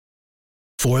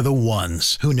For the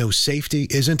ones who know safety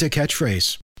isn't a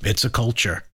catchphrase, it's a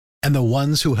culture. And the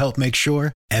ones who help make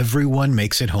sure everyone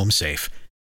makes it home safe.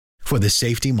 For the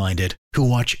safety-minded who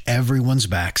watch everyone's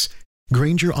backs,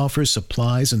 Grainger offers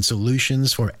supplies and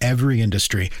solutions for every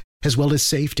industry, as well as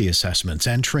safety assessments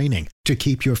and training to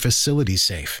keep your facilities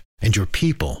safe and your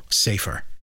people safer.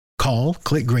 Call,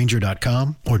 click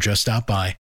Grainger.com, or just stop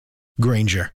by.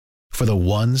 Grainger, for the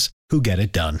ones who get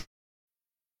it done.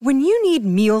 When you need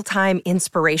mealtime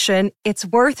inspiration, it's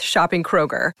worth shopping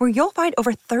Kroger, where you'll find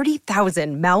over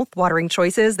 30,000 mouth-watering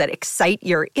choices that excite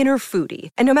your inner foodie.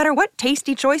 And no matter what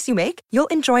tasty choice you make, you'll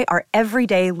enjoy our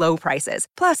everyday low prices,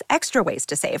 plus extra ways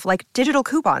to save, like digital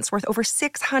coupons worth over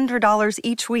 $600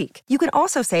 each week. You can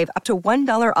also save up to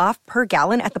 $1 off per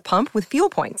gallon at the pump with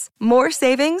fuel points. More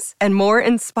savings and more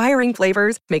inspiring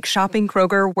flavors make shopping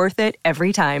Kroger worth it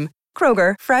every time.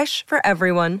 Kroger, fresh for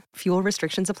everyone. Fuel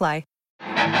restrictions apply.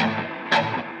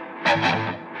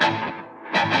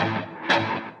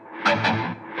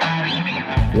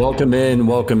 Welcome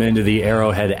into the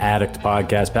Arrowhead Addict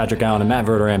podcast. Patrick Allen and Matt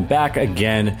Verderame back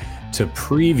again to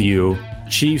preview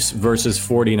Chiefs versus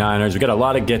 49ers. We've got a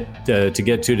lot to get to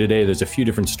today. There's a few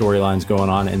different storylines going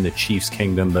on in the Chiefs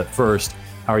kingdom. But first,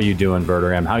 how are you doing,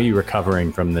 Verderame? How are you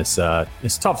recovering from this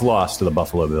tough loss to the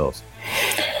Buffalo Bills?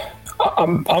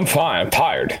 I'm fine. I'm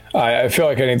tired. I feel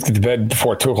like I need to get to bed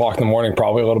before 2 o'clock in the morning,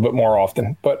 probably a little bit more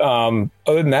often. But other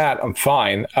than that, I'm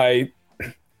fine. I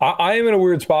am in a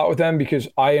weird spot with them because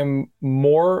I am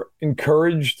more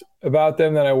encouraged about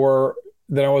them than I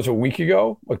was a week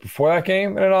ago, like before that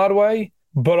game, in an odd way.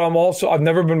 But I've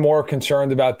never been more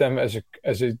concerned about them as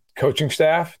a coaching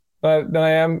staff than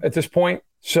I am at this point.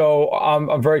 So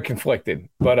I'm very conflicted,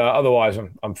 but otherwise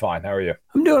I'm fine. How are you?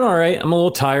 I'm doing all right. I'm a little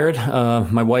tired.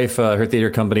 My wife, her theater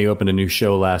company opened a new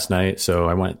show last night, so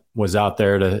I was out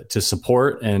there to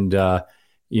support, and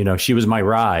she was my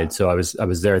ride. So I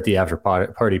was there at the after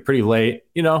party pretty late.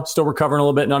 Still recovering a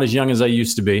little bit, not as young as I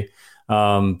used to be,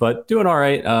 but doing all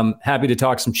right. Happy to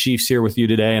talk some Chiefs here with you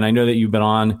today, and I know that you've been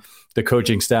on the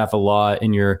coaching staff a lot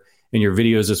in your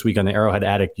videos this week on the Arrowhead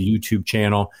Addict YouTube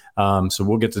channel. So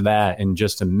we'll get to that in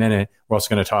just a minute. We're also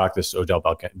going to talk this Odell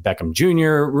Beckham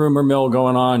Jr. rumor mill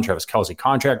going on, Travis Kelce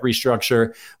contract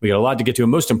restructure. We got a lot to get to.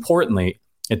 And most importantly,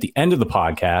 at the end of the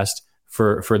podcast,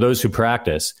 for those who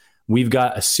practice, we've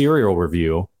got a cereal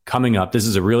review coming up. This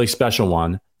is a really special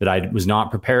one that I was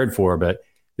not prepared for, but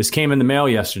this came in the mail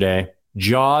yesterday.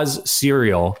 Jaws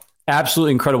cereal.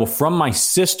 Absolutely incredible. From my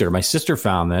sister. My sister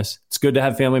found this. It's good to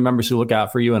have family members who look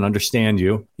out for you and understand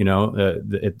you,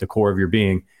 at the core of your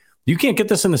being. You can't get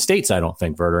this in the States, I don't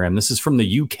think, Verderame. This is from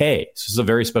the UK. This is a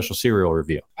very special cereal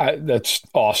review. That's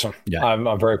awesome. Yeah.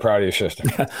 I'm very proud of your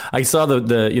sister. I saw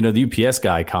the UPS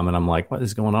guy comment. I'm like, what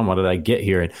is going on? What did I get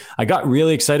here? And I got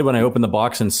really excited when I opened the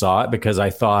box and saw it because I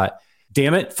thought,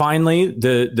 damn it, finally,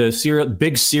 the cereal,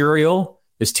 big cereal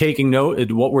is taking note of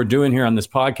what we're doing here on this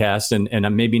podcast.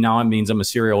 And maybe now it means I'm a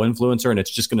serial influencer and it's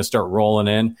just going to start rolling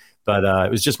in. But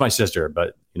it was just my sister.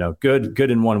 But,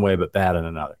 good in one way, but bad in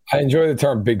another. I enjoy the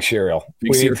term big cereal.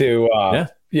 Need to,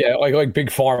 like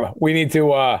big pharma. We need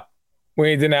to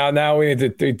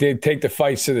take the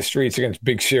fights to the streets against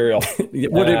big cereal.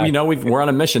 We're on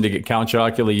a mission to get Count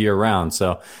Chocula year round.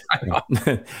 So,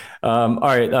 all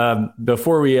right.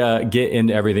 Before we get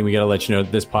into everything, we got to let you know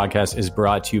this podcast is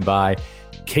brought to you by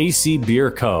KC Beer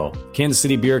Co. Kansas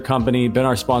City Beer Company, been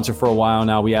our sponsor for a while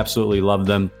now. We absolutely love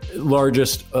them.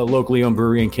 Largest locally owned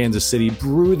brewery in Kansas City.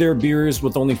 Brew their beers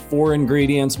with only 4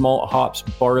 ingredients: malt, hops,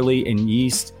 barley, and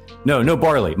yeast. No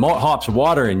barley, malt, hops,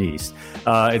 water, and yeast.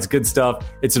 It's good stuff.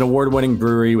 It's an award-winning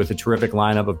brewery with a terrific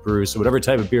lineup of brews. So whatever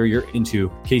type of beer you're into,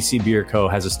 KC Beer Co.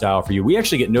 has a style for you. We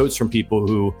actually get notes from people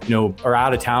who, are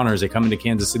out of towners. They come into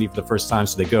Kansas City for the first time.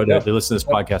 So they they listen to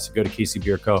this podcast, they go to KC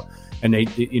Beer Co. And they,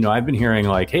 I've been hearing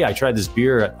like, hey, I tried this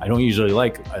beer. I don't usually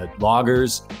like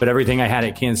lagers, but everything I had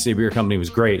at Kansas City Beer Company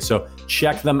was great. So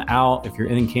check them out if you're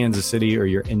in Kansas City or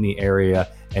you're in the area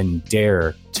and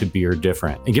dare to beer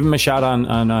different. And give them a shout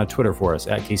on Twitter for us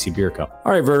at KC Beer Co.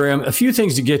 All right, Verderame, a few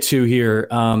things to get to here.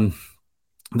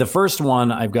 The first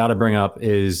one I've got to bring up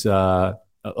is a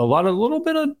little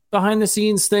bit of behind the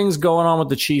scenes things going on with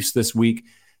the Chiefs this week.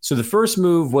 So the first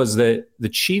move was that the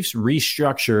Chiefs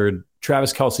restructured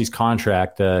Travis Kelce's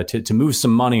contract to move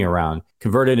some money around,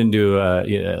 convert it into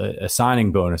a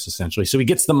signing bonus, essentially. So he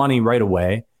gets the money right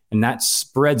away, and that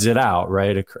spreads it out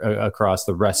right across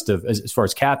the rest of, as far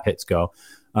as cap hits go.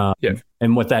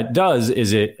 And what that does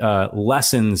is it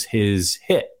lessens his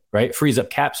hit, right? Frees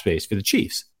up cap space for the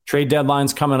Chiefs. Trade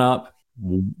deadline's coming up.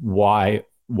 Why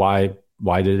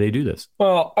why did they do this?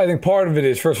 Well, I think part of it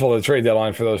is, first of all, the trade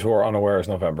deadline, for those who are unaware, is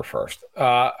November 1st.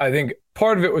 I think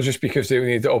part of it was just because they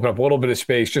needed to open up a little bit of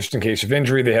space just in case of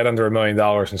injury. They had under $1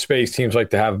 million in space. Teams like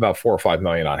to have about $4 or $5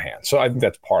 million on hand. So I think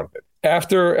that's part of it.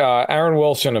 After Aaron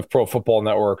Wilson of Pro Football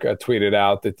Network tweeted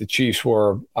out that the Chiefs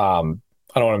were, I don't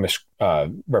want to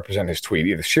misrepresent his tweet,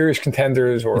 either serious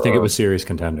contenders or... I think it was serious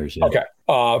contenders, yeah. Okay,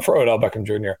 for Odell Beckham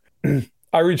Jr.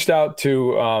 I reached out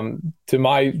to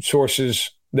my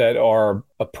sources that are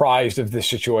apprised of this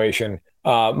situation.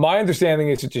 My understanding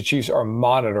is that the Chiefs are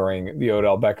monitoring the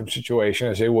Odell Beckham situation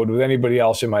as they would with anybody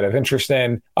else they might have interest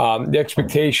in. The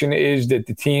expectation is that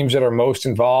the teams that are most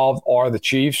involved are the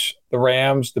Chiefs, the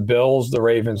Rams, the Bills, the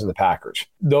Ravens, and the Packers.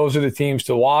 Those are the teams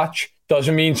to watch.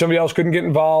 Doesn't mean somebody else couldn't get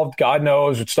involved. God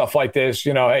knows with stuff like this,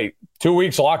 hey, 2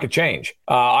 weeks, a lot could change.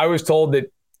 I was told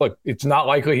that, look, it's not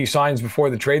likely he signs before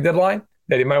the trade deadline,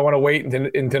 that he might want to wait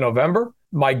into November.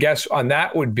 My guess on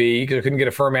that would be, because I couldn't get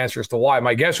a firm answer as to why,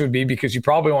 my guess would be because he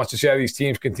probably wants to see how these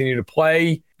teams continue to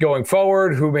play going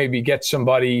forward, who maybe gets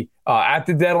somebody at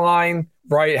the deadline,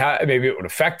 right? Maybe it would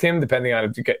affect him depending on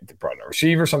if you get the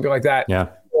receiver, something like that. Yeah.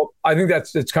 Well, I think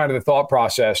that's kind of the thought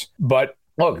process. But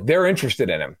look, they're interested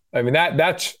in him. I mean,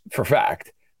 that's for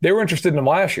fact. They were interested in him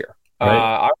last year.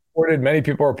 Right. Many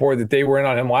people reported that they were in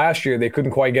on him last year. They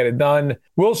couldn't quite get it done.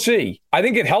 We'll see. I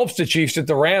think it helps the Chiefs that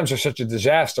the Rams are such a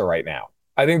disaster right now.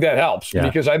 I think that helps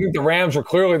because I think the Rams are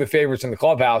clearly the favorites in the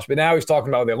clubhouse. But now he's talking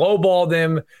about they lowballed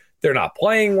him. They're not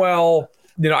playing well.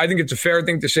 I think it's a fair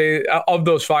thing to say of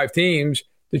those 5 teams,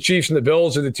 the Chiefs and the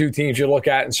Bills are the 2 teams you look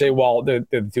at and say, well, they're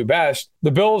the 2 best.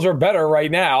 The Bills are better right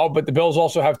now, but the Bills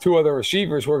also have 2 other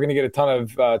receivers who are going to get a ton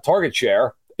of target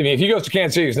share. I mean, if he goes to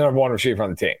Kansas City, he's the number 1 receiver on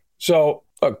the team. So,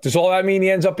 look, does all that mean he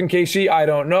ends up in KC? I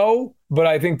don't know, but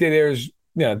I think that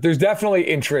there's definitely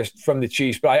interest from the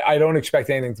Chiefs, but I don't expect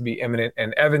anything to be imminent.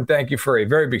 And Evan, thank you for a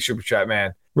very big super chat,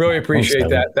 man. Really appreciate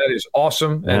that. That is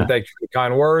awesome. Yeah. And thank you for the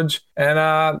kind words.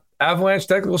 And Avalanche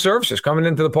Technical Services coming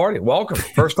into the party. Welcome.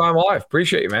 First time live.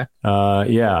 Appreciate you, man.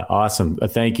 Yeah, awesome.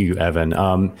 Thank you, Evan.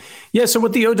 So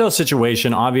with the Odell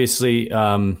situation, obviously,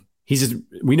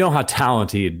 we know how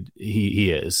talented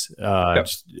he is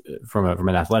from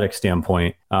an athletic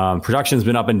standpoint. Production's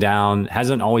been up and down,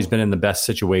 hasn't always been in the best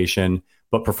situation,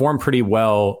 but performed pretty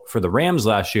well for the Rams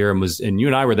last year and you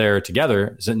and I were there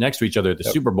together, sitting next to each other at the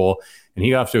Super Bowl, and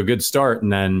he got off to a good start,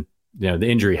 and then the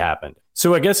injury happened.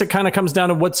 So I guess it kind of comes down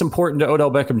to what's important to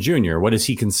Odell Beckham Jr. What is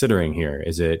he considering here?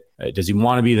 Is it does he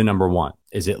want to be the number 1?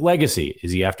 Is it legacy?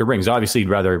 Is he after rings? Obviously, he'd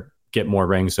rather get more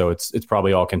rings, so it's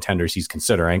probably all contenders he's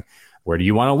considering. Where do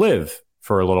you want to live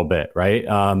for a little bit, right?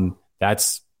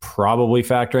 That's probably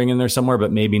factoring in there somewhere,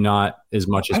 but maybe not as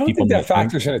much as people. I don't think that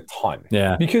factors in a ton.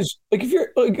 Yeah, because if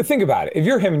you're think about it, if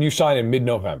you're him and you sign in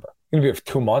mid-November, you're gonna be here for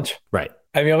 2 months, right?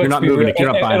 I mean, you're not moving.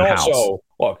 You're not buying a house. Also,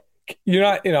 look, you're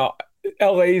not.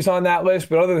 LA's on that list,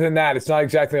 but other than that, it's not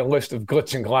exactly a list of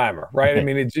glitz and glamour, right? I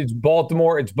mean, it's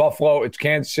Baltimore, it's Buffalo, it's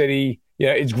Kansas City,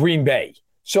 it's Green Bay.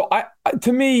 So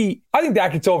to me, I think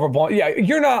that gets overblown. Yeah,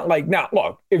 you're not like, now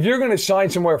look, if you're going to sign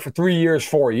somewhere for 3 years,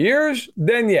 4 years,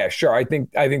 then yeah, sure. I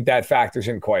think that factors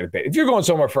in quite a bit. If you're going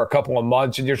somewhere for a couple of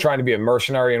months and you're trying to be a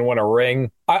mercenary and win a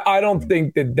ring, I don't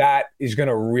think that is going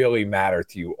to really matter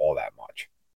to you all that much.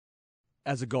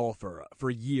 As a golfer,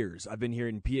 for years, I've been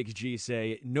hearing PXG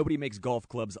say, nobody makes golf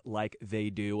clubs like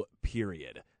they do,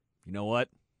 period. You know what?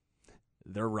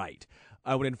 They're right.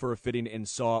 I went in for a fitting and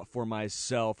saw for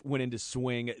myself, went in to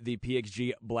swing the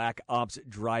PXG Black Ops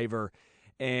driver,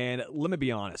 and let me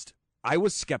be honest, I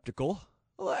was skeptical.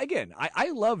 Well, again,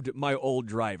 I loved my old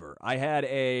driver. I had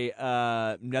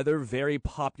another very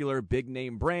popular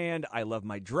big-name brand. I love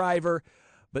my driver,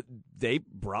 but they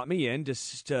brought me in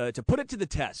just to put it to the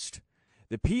test.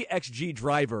 The PXG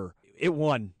driver, it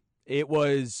won. It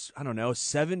was,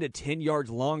 7 to 10 yards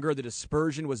longer. The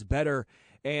dispersion was better.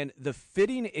 And the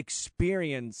fitting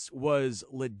experience was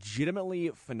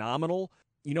legitimately phenomenal.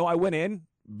 I went in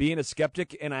being a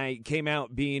skeptic, and I came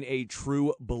out being a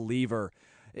true believer.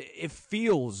 It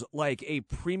feels like a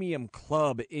premium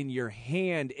club in your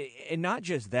hand. And not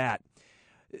just that.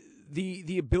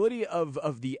 The ability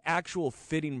of the actual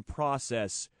fitting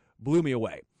process blew me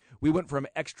away. We went from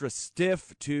extra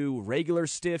stiff to regular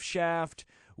stiff shaft.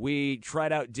 We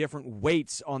tried out different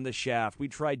weights on the shaft. We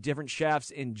tried different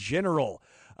shafts in general.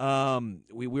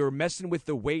 We were messing with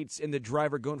the weights in the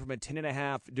driver, going from a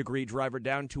 10.5 degree driver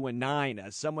down to a 9.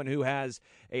 As someone who has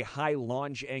a high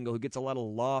launch angle, who gets a lot of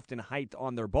loft and height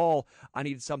on their ball, I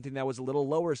needed something that was a little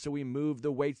lower, so we moved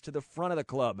the weights to the front of the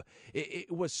club.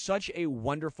 It was such a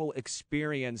wonderful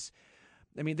experience.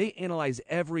 I mean, they analyze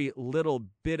every little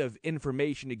bit of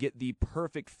information to get the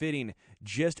perfect fitting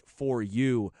just for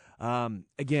you.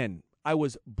 Again, I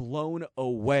was blown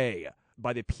away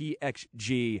by the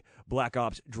PXG Black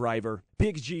Ops driver.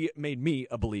 PXG made me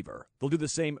a believer. They'll do the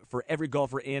same for every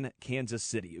golfer in Kansas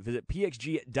City. Visit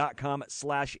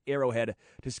pxg.com/arrowhead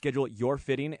to schedule your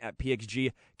fitting at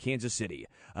PXG Kansas City.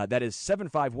 That is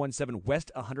 7517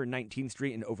 West 119th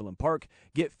Street in Overland Park.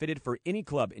 Get fitted for any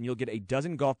club and you'll get a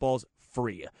dozen golf balls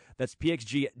free. That's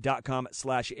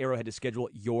pxg.com/arrowhead to schedule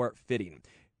your fitting.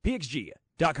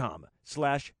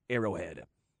 pxg.com/arrowhead.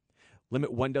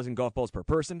 Limit 1 dozen golf balls per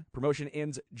person. Promotion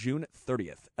ends June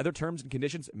 30th. Other terms and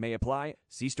conditions may apply.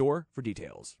 See store for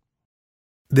details.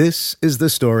 This is the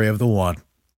story of the one.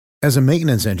 As a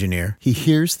maintenance engineer, he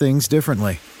hears things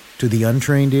differently. To the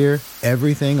untrained ear,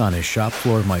 everything on his shop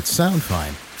floor might sound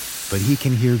fine, but he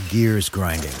can hear gears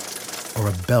grinding or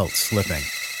a belt slipping.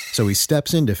 So he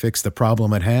steps in to fix the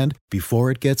problem at hand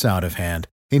before it gets out of hand.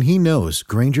 And he knows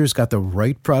Grainger's got the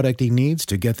right product he needs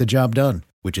to get the job done,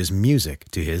 which is music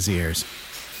to his ears.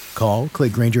 Call,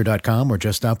 click Grainger.com, or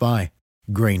just stop by.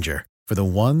 Grainger, for the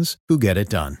ones who get it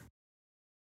done.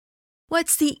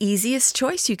 What's the easiest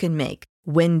choice you can make?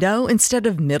 Window instead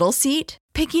of middle seat?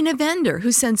 Picking a vendor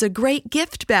who sends a great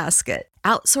gift basket?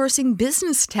 Outsourcing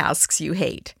business tasks you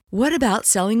hate? What about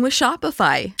selling with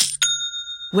Shopify?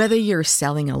 Whether you're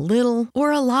selling a little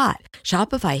or a lot,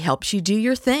 Shopify helps you do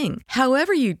your thing,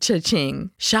 however you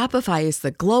cha-ching. Shopify is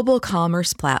the global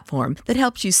commerce platform that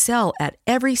helps you sell at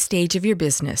every stage of your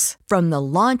business. From the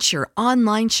launch your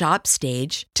online shop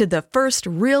stage to the first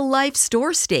real-life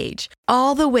store stage,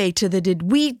 all the way to the did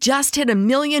we just hit 1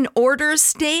 million orders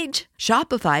stage.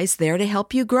 Shopify's there to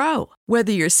help you grow.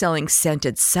 Whether you're selling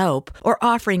scented soap or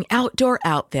offering outdoor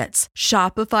outfits,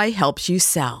 Shopify helps you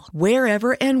sell.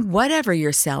 Wherever and whatever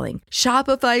you're selling,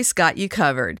 Shopify's got you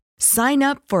covered. Sign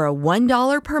up for a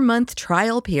 $1 per month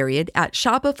trial period at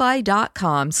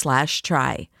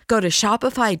shopify.com/try. Go to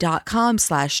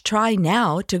shopify.com/try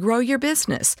now to grow your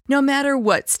business, no matter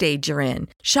what stage you're in.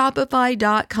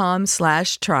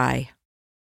 Shopify.com/try.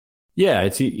 Yeah,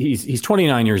 he's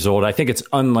 29 years old. I think it's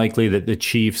unlikely that the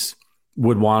Chiefs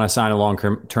would want to sign a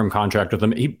long-term contract with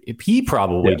him. He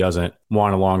probably doesn't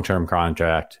want a long-term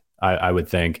contract, I would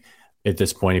think. At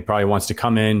this point, he probably wants to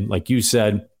come in, like you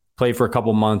said, play for a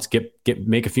couple months,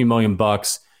 make a few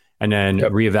 $1,000,000, and then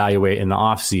reevaluate in the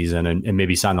offseason and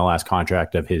maybe sign the last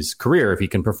contract of his career if he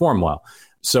can perform well.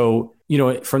 So,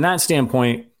 from that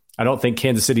standpoint, I don't think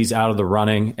Kansas City's out of the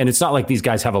running. And it's not like these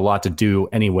guys have a lot to do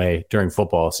anyway during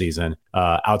football season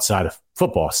outside of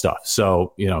football stuff.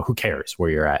 So, who cares where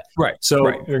you're at? Right.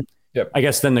 So I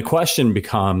guess then the question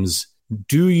becomes,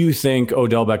 do you think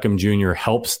Odell Beckham Jr.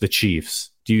 helps the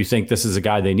Chiefs? Do you think this is a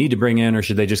guy they need to bring in, or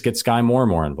should they just get Sky Moore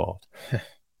more involved?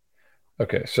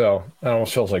 Okay, so it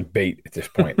almost feels like bait at this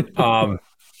point.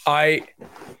 I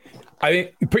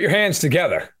think put your hands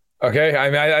together. Okay,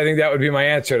 I think that would be my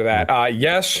answer to that.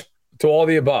 Yes to all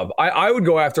the above. I would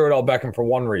go after Odell Beckham for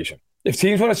one reason. If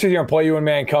teams want to sit here and play you in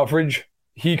man coverage,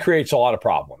 he creates a lot of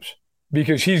problems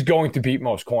because he's going to beat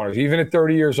most corners, even at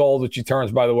 30 years old, which he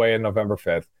turns, by the way, on November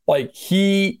 5th. Like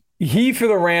he for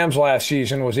the Rams last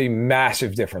season was a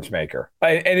massive difference maker.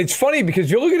 And it's funny because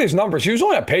you look at his numbers, he was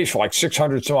only on pace for like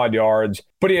 600 some odd yards,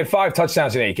 but he had 5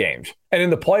 touchdowns in 8 games. And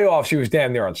in the playoffs, he was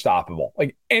damn near unstoppable.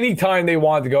 Like anytime they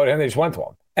wanted to go to him, they just went to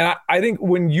him. And I think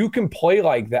when you can play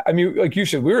like that, I mean, like you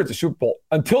said, we were at the Super Bowl.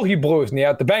 Until he blew his knee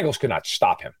out, the Bengals could not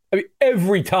stop him. I mean,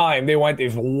 every time they went, they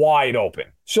was wide open.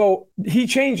 So he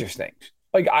changes things.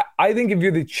 Like, I think if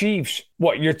you're the Chiefs,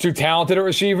 you're too talented a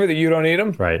receiver that you don't need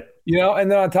him? Right. And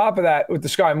then on top of that, with the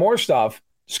Sky Moore stuff,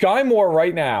 Sky Moore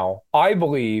right now, I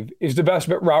believe, is the best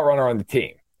route runner on the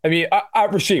team. I mean,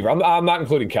 at receiver, I'm not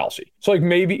including Kelsey. So, like,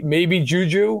 maybe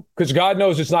Juju, because God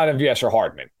knows it's not MVS or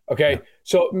Hardman. Okay,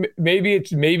 so maybe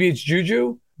it's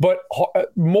Juju, but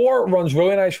Moore runs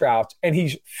really nice routes, and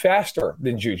he's faster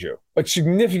than Juju, like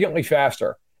significantly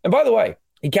faster. And by the way,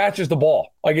 he catches the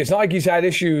ball. Like it's not like he's had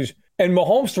issues, and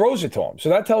Mahomes throws it to him. So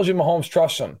that tells you Mahomes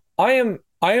trusts him. I am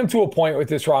to a point with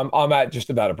this where I'm at just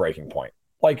about a breaking point.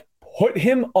 Like put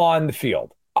him on the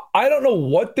field. I don't know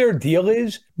what their deal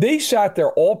is. They sat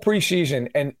there all preseason,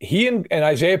 and he and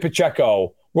Isaiah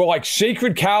Pacheco were like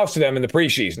sacred cows to them in the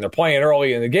preseason. They're playing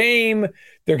early in the game.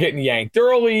 They're getting yanked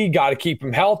early. Got to keep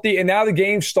them healthy. And now the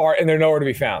games start, and they're nowhere to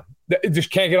be found. They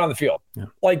just can't get on the field. Yeah.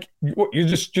 Like you're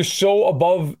just so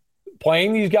above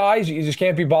playing these guys. You just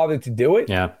can't be bothered to do it.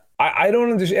 Yeah. I don't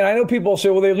understand. I know people say,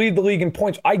 well, they lead the league in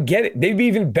points. I get it. They'd be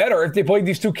even better if they played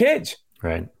these two kids.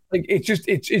 Right. Like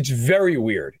it's very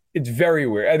weird. It's very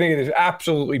weird. I think it is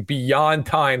absolutely beyond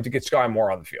time to get Sky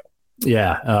Moore on the field.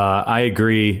 Yeah, I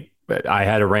agree. I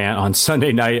had a rant on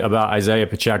Sunday night about Isaiah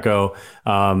Pacheco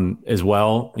as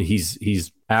well.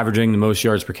 He's averaging the most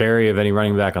yards per carry of any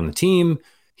running back on the team.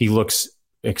 He looks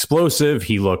explosive.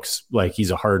 He looks like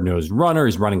he's a hard-nosed runner.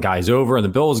 He's running guys over in the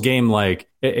Bills game. Like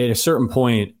at a certain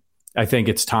point, I think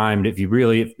it's time,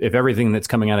 if everything that's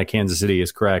coming out of Kansas City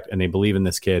is correct and they believe in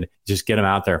this kid, just get him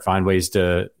out there, find ways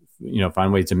to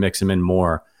mix him in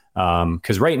more.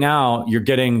 Because right now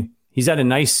he's had a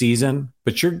nice season,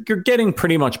 but you're getting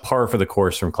pretty much par for the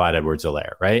course from Clyde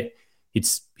Edwards-Helaire, right?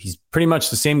 He's pretty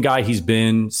much the same guy he's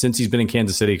been since he's been in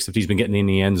Kansas City, except he's been getting in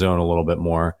the end zone a little bit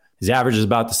more. His average is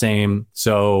about the same.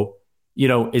 So,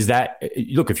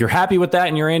 if you're happy with that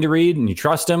and you're Andy Reid and you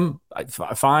trust him,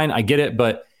 fine, I get it.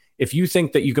 But if you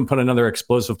think that you can put another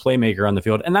explosive playmaker on the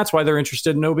field, and that's why they're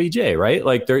interested in OBJ, right?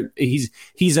 Like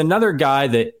he's another guy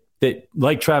that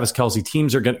like Travis Kelce,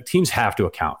 teams have to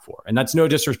account for. And that's no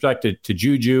disrespect to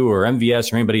Juju or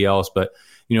MVS or anybody else, but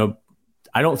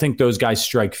I don't think those guys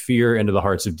strike fear into the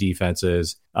hearts of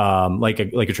defenses like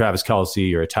a Travis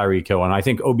Kelce or a Tyreek Hill. And I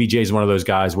think OBJ is one of those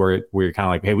guys where you're kind of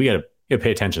like, hey, we got to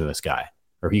pay attention to this guy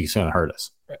or he's going to hurt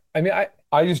us. I mean,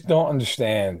 I just don't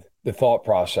understand the thought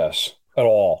process at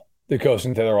all that goes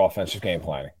into their offensive game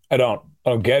planning. I don't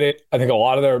get it. I think a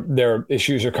lot of their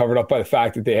issues are covered up by the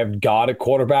fact that they have got a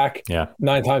quarterback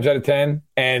 9 times out of 10.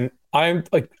 And I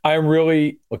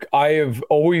have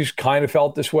always kind of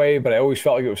felt this way, but I always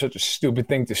felt like it was such a stupid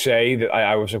thing to say that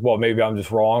I was like, well, maybe I'm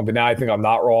just wrong. But now I think I'm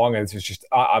not wrong. And it's just,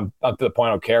 I'm up to the point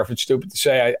I don't care if it's stupid to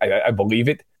say. I believe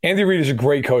it. Andy Reid is a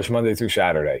great coach Monday through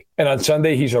Saturday. And on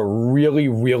Sunday, he's a really,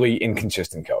 really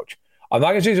inconsistent coach. I'm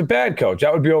not going to say he's a bad coach.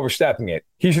 That would be overstepping it.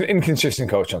 He's an inconsistent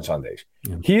coach on Sundays.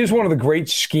 Yeah. He is one of the great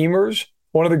schemers,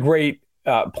 one of the great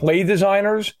play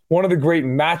designers, one of the great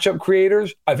matchup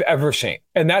creators I've ever seen.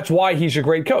 And that's why he's a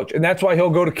great coach. And that's why he'll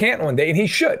go to Canton one day, and he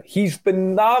should. He's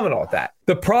phenomenal at that.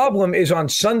 The problem is on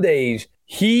Sundays,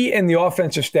 he and the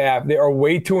offensive staff, they are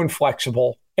way too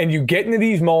inflexible. And you get into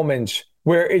these moments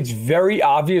where it's very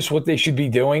obvious what they should be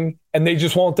doing, and they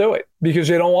just won't do it because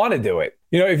they don't want to do it.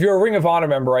 If you're a Ring of Honor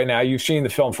member right now, you've seen the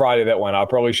film Friday that went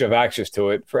up, or at least you have access to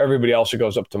it. For everybody else, it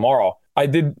goes up tomorrow. I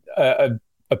did a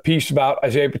piece about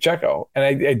Isaiah Pacheco, and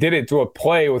I did it through a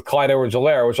play with Clyde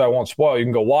Edwards-Helaire, which I won't spoil. You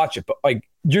can go watch it. But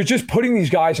you're just putting these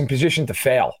guys in position to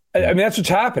fail. I mean, that's what's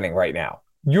happening right now.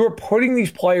 You're putting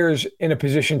these players in a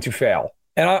position to fail.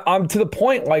 And I'm to the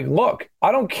point, look,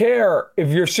 I don't care if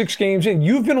you're 6 games in.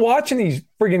 You've been watching these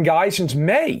friggin' guys since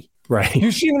May. Right.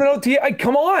 You've seen them in OTA.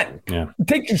 Come on. Yeah. It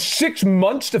takes you 6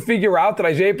 months to figure out that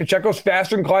Isaiah Pacheco's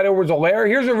faster than Clyde Edwards-Helaire.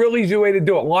 Here's a real easy way to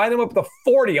do it. Line him up at the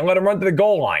 40 and let him run to the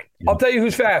goal line. Yeah. I'll tell you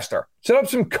who's faster. Set up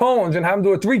some cones and have him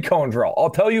do a 3-cone drill. I'll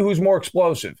tell you who's more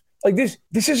explosive. This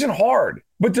isn't hard.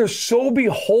 But they're so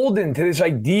beholden to this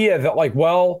idea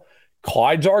that,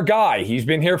 Clyde's our guy. He's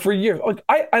been here for years.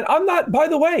 I'm not, by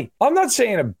the way, I'm not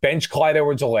saying to bench Clyde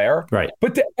Edwards-Helaire. Right.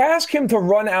 But to ask him to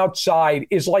run outside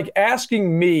is like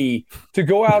asking me to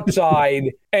go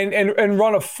outside and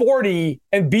run a 40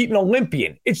 and beat an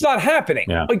Olympian. It's not happening.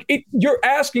 Yeah. You're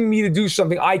asking me to do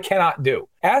something I cannot do.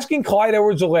 Asking Clyde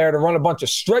Edwards-Helaire to run a bunch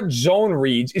of stretch zone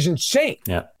reads is insane.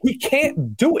 Yeah. He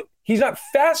can't do it. He's not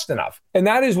fast enough. And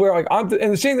that is where, and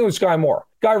the same thing with Sky Moore.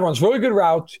 Guy runs really good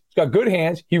routes. He's got good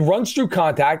hands. He runs through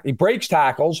contact. He breaks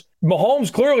tackles.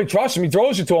 Mahomes clearly trusts him. He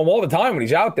throws it to him all the time when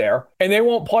he's out there, and they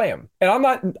won't play him. And I'm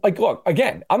not, look,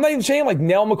 again, I'm not even saying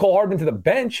nail McCole Hardman to the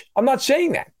bench. I'm not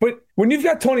saying that. But when you've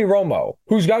got Tony Romo,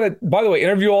 who's got to, by the way,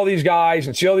 interview all these guys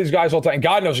and see all these guys all the time. And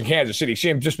God knows in Kansas City, see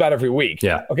him just about every week.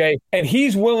 Yeah. Okay. And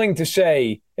he's willing to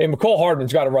say, hey, McCole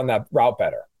Hardman's got to run that route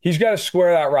better. He's got to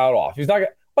square that route off. He's not going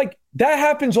to. That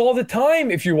happens all the time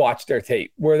if you watch their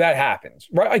tape where that happens,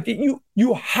 right?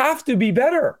 You have to be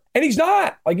better. And he's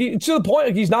not. It's to the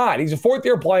point, he's not. He's a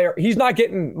 4th-year player. He's not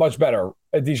getting much better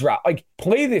at these routes.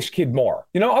 Play this kid more.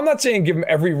 I'm not saying give him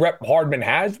every rep Hardman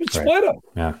has, but split him.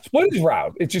 Yeah. Split his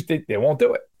route. It's just they won't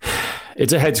do it.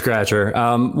 It's a head scratcher.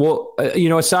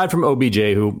 Aside from OBJ,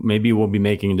 who maybe will be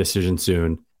making a decision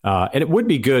soon, and it would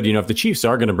be good, if the Chiefs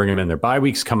are going to bring him in, their bye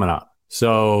week's coming up.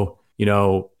 So,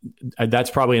 that's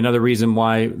probably another reason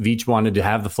why Veach wanted to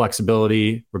have the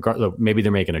flexibility. Regardless, maybe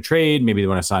they're making a trade, maybe they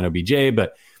want to sign OBJ,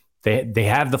 but they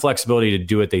have the flexibility to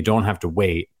do it. They don't have to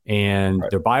wait. And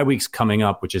their bye week's coming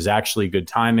up, which is actually good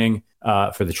timing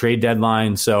for the trade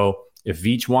deadline. So if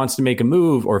Veach wants to make a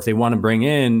move, or if they want to bring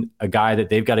in a guy that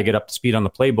they've got to get up to speed on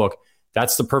the playbook,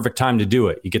 that's the perfect time to do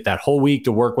it. You get that whole week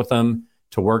to work with them,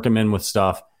 to work them in with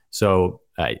stuff. So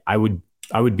I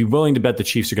would be willing to bet the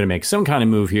Chiefs are going to make some kind of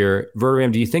move here.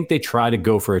 Verderam, do you think they try to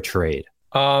go for a trade?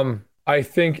 I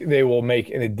think they will make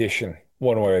an addition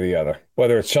one way or the other,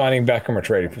 whether it's signing Beckham or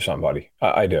trading for somebody.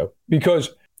 I do. Because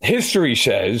history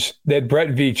says that Brett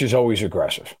Veach is always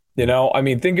aggressive. You know, I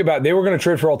mean, think about they were going to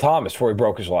trade for Earl Thomas before he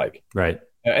broke his leg. Right.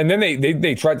 And then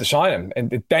they tried to sign him.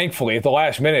 And thankfully, at the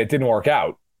last minute, it didn't work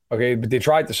out. Okay. But they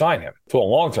tried to sign him to a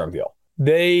long-term deal.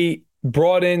 They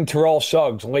brought in Terrell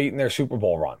Suggs late in their Super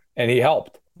Bowl run, and he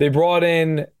helped. They brought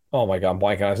in, oh my God, I'm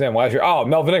blanking on his name last year. Oh,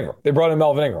 Melvin Ingram. They brought in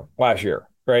Melvin Ingram last year,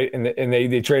 right? And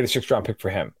they traded a 6th round pick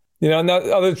for him. You know, and the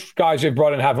other guys they've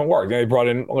brought in haven't worked. They brought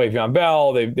in Le'Veon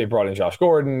Bell. They brought in Josh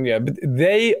Gordon. Yeah, but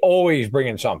they always bring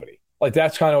in somebody. Like,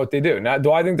 that's kind of what they do. Now,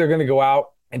 do I think they're going to go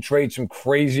out and trade some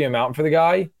crazy amount for the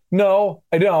guy? No,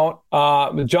 I don't.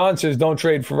 But John says don't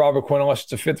trade for Robert Quinn unless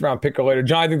it's a 5th round pick or later.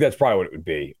 John, I think that's probably what it would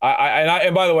be.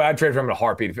 And by the way, I'd trade for him in a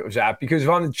heartbeat if it was that, because if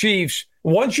I'm the Chiefs,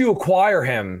 once you acquire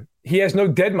him, he has no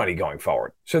dead money going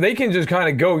forward. So they can just kind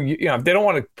of go, you know, if they don't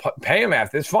want to pay him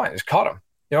after, it's fine. Just cut him,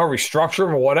 you know, restructure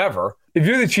him or whatever. If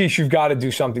you're the Chiefs, you've got to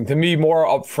do something, to me, more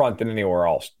up front than anywhere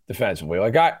else defensively.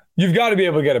 Like, you've got to be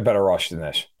able to get a better rush than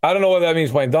this. I don't know what that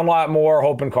means, playing Dunlap more,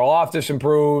 hoping Karlaftis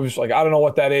improves. Like, I don't know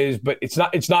what that is, but it's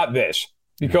not this,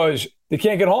 because they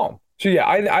can't get home. So, yeah,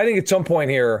 I think at some point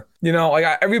here, you know, like,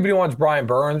 everybody wants Brian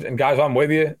Burns, and guys, I'm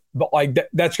with you, but like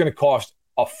that's going to cost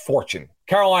a fortune.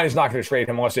 Carolina's not going to trade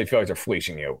him unless they feel like they're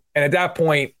fleecing you. And at that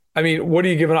point, I mean, what are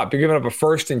you giving up? You're giving up a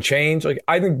first and change? Like,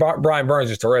 I think Brian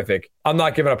Burns is terrific. I'm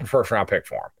not giving up a 1st round pick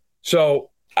for him. So,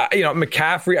 you know,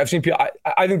 McCaffrey, I've seen people,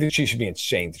 I think the Chiefs should be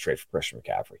insane to trade for Christian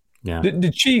McCaffrey. Yeah.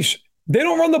 The Chiefs, they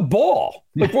don't run the ball.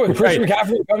 Like, boy, Christian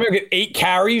McCaffrey, I'm going to get 8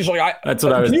 carries. Like, that's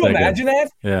what I was thinking. Can you imagine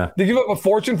that? Yeah. They give up a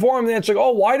fortune for him, and then it's like,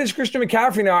 oh, why does Christian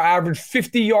McCaffrey now average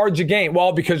 50 yards a game?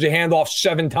 Well, because they hand off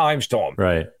 7 times to him.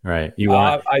 Right. You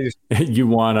want you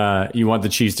want the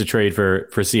Chiefs to trade for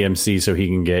CMC so he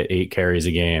can get 8 carries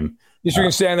a game. Just so you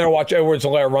can stand there and watch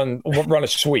Edwards-Helaire run a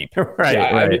sweep. Right.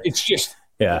 I mean, it's just.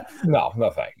 Yeah. No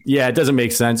thanks. Yeah, it doesn't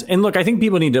make sense. And look, I think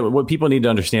what people need to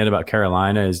understand about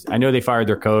Carolina is, I know they fired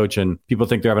their coach and people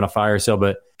think they're having a fire sale,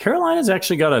 but Carolina's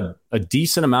actually got a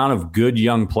decent amount of good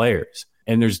young players.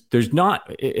 And there's not,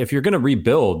 if you're going to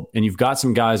rebuild and you've got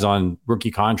some guys on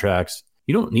rookie contracts,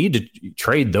 you don't need to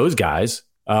trade those guys.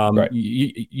 Right.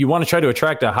 You want to try to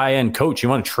attract a high-end coach. You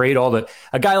want to trade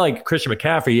a guy like Christian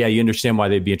McCaffrey. Yeah, you understand why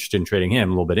they'd be interested in trading him.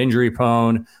 A little bit injury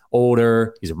prone,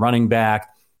 older, he's a running back.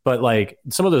 But like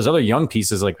some of those other young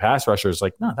pieces, like pass rushers,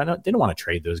 like, no, they don't want to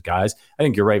trade those guys. I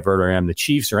think you're right, Verderame. The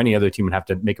Chiefs or any other team would have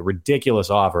to make a ridiculous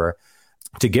offer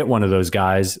to get one of those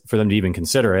guys for them to even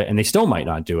consider it. And they still might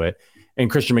not do it. And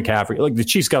Christian McCaffrey, like, the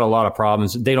Chiefs got a lot of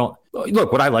problems. They don't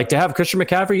look. Would I like to have Christian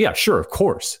McCaffrey? Yeah, sure, of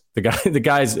course. The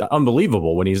guy's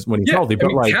unbelievable when he's healthy.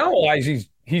 But like, talent-wise,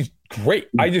 he's great.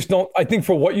 I just don't. I think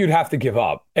for what you'd have to give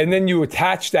up, and then you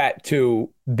attach that to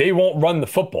they won't run the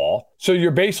football, so you're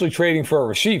basically trading for a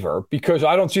receiver, because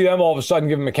I don't see them all of a sudden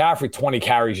giving McCaffrey 20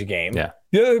 carries a game. Yeah.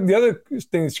 The other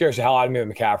thing that scares the hell out of me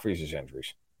with McCaffrey is his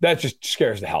injuries. That just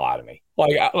scares the hell out of me.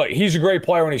 Like, he's a great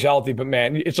player when he's healthy, but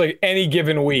man, it's like any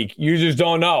given week, you just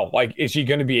don't know. Like, is he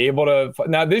going to be able to?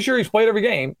 Now, this year he's played every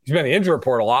game. He's been in the injury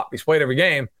report a lot. He's played every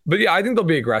game. But yeah, I think they'll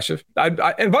be aggressive.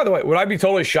 And by the way, would I be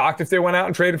totally shocked if they went out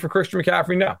and traded for Christian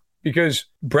McCaffrey? No, because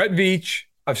Brett Veach,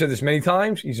 I've said this many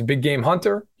times, he's a big game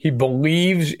hunter. He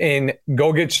believes in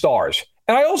go get stars.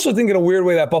 And I also think in a weird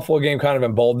way that Buffalo game kind of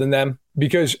emboldened them,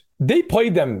 because they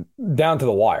played them down to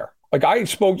the wire. Like, I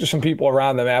spoke to some people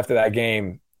around them after that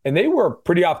game, and they were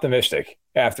pretty optimistic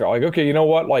after. Like, okay, you know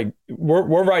what? Like,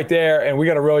 we're right there, and we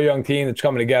got a real young team that's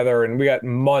coming together, and we got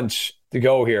months to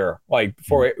go here, like,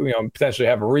 before potentially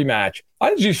have a rematch. I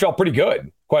think these felt pretty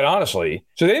good, quite honestly.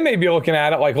 So they may be looking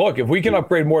at it like, look, if we can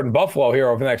upgrade more than Buffalo here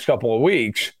over the next couple of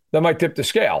weeks, that might tip the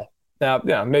scale. Now,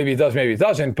 maybe it does, maybe it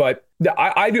doesn't, but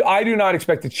I do not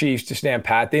expect the Chiefs to stand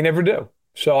pat. They never do.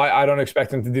 So I don't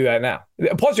expect them to do that now.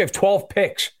 Plus, they have 12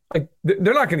 picks. Like,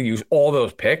 they're not going to use all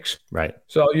those picks. Right.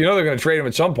 So, they're going to trade them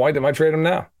at some point. They might trade them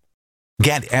now.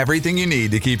 Get everything you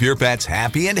need to keep your pets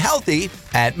happy and healthy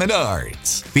at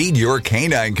Menards. Feed your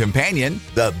canine companion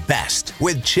the best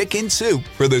with chicken soup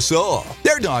for the soul.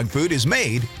 Their dog food is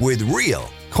made with real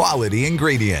quality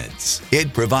ingredients.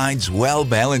 It provides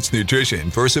well-balanced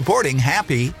nutrition for supporting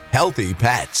happy, healthy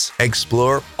pets.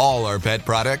 Explore all our pet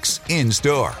products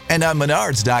in-store and on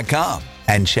Menards.com.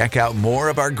 And check out more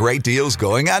of our great deals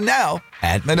going on now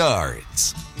at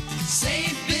Menards.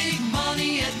 Save big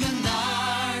money at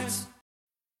Menards.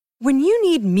 When you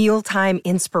need mealtime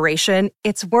inspiration,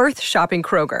 it's worth shopping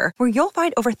Kroger, where you'll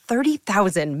find over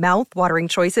 30,000 mouth-watering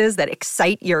choices that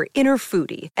excite your inner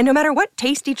foodie. And no matter what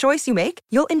tasty choice you make,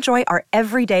 you'll enjoy our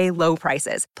everyday low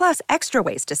prices, plus extra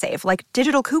ways to save, like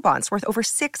digital coupons worth over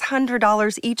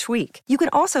 $600 each week. You can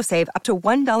also save up to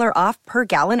 $1 off per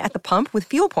gallon at the pump with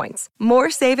fuel points.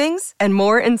 More savings and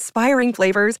more inspiring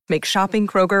flavors make shopping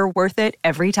Kroger worth it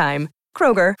every time.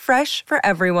 Kroger, fresh for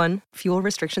everyone. Fuel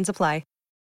restrictions apply.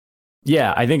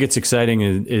 Yeah, I think it's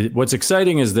exciting. What's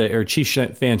exciting is that, or Chiefs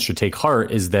fans should take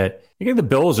heart, is that I think the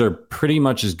Bills are pretty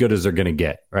much as good as they're going to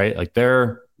get, right? Like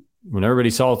when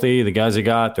everybody's healthy, the guys they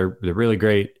got, they're really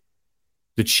great.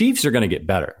 The Chiefs are going to get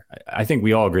better. I think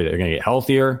we all agree that they're going to get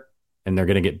healthier and they're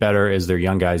going to get better as their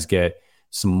young guys get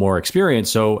some more experience.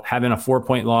 So having a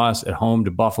 4-point loss at home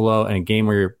to Buffalo and a game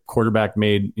where your quarterback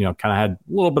made, kind of had a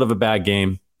little bit of a bad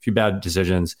game, a few bad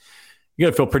decisions, you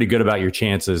got to feel pretty good about your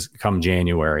chances come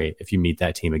January if you meet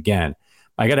that team again.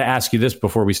 I got to ask you this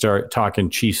before we start talking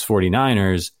Chiefs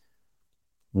 49ers.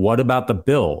 What about the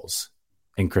Bills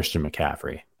and Christian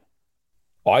McCaffrey?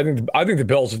 Well, I think the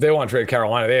Bills, if they want to trade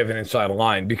Carolina, they have an inside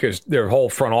line because their whole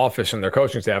front office and their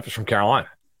coaching staff is from Carolina.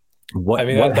 What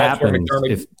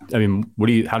happens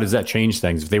how does that change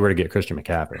things if they were to get Christian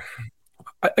McCaffrey?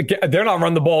 They're not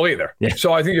run the ball either. Yeah.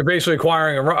 So I think you're basically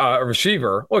acquiring a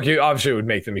receiver. Look, obviously it would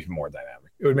make them even more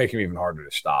dynamic. It would make them even harder to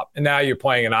stop. And now you're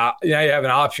playing now you have an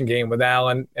option game with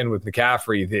Allen and with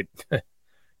McCaffrey that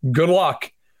good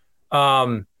luck.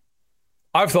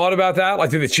 I've thought about that.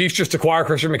 Like, do the Chiefs just acquire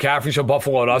Christian McCaffrey so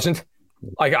Buffalo doesn't?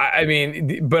 Like, I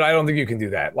mean, but I don't think you can do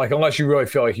that. Like, unless you really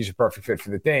feel like he's a perfect fit for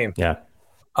the team. Yeah.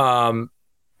 Look,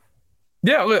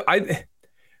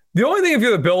 the only thing if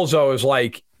you're the Bills, though, is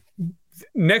like,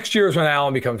 next year is when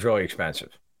Allen becomes really expensive.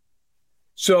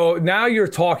 So now you're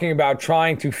talking about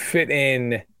trying to fit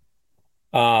in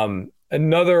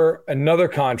another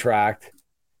contract,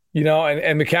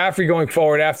 and McCaffrey going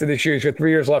forward after this year, he's got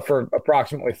 3 years left for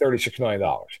approximately $36 million.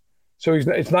 So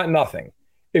it's not nothing.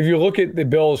 If you look at the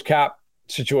Bills cap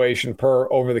situation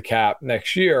per over the cap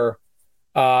next year,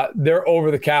 they're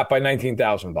over the cap by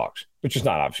 $19,000, which is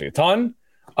not obviously a ton,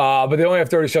 but they only have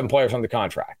 37 players on the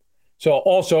contract. So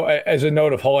also, as a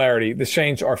note of hilarity, the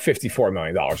Saints are $54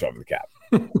 million over the cap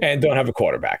and don't have a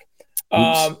quarterback.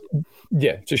 Yeah,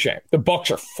 it's a shame. The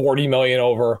Bucs are $40 million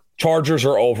over. Chargers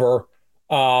are over.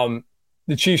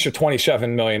 The Chiefs are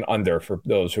 $27 million under for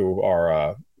those who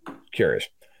are curious.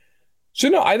 So,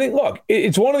 no, I think, look,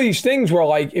 it's one of these things where,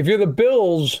 like, if you're the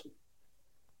Bills,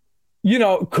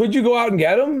 could you go out and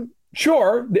get them?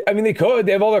 Sure. I mean, they could.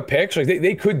 They have all their picks. Like,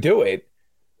 they could do it.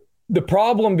 The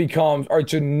problem becomes, all right,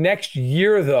 so next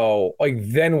year, though, like,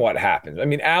 then what happens? I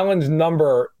mean, Allen's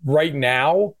number right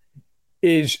now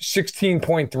is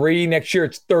 16.3. Next year,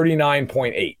 it's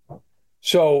 39.8.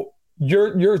 So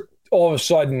you're all of a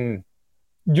sudden,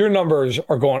 your numbers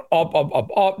are going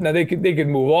up. Now, they could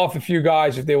move off a few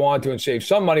guys if they want to and save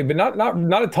some money, but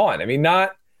not a ton. I mean,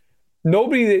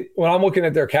 nobody that, when I'm looking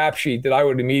at their cap sheet, that I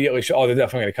would immediately say, oh, they're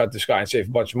definitely going to cut this guy and save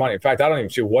a bunch of money. In fact, I don't even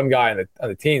see one guy on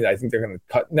the team that I think they're going to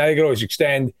cut. Now they can always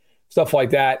extend, stuff like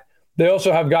that. They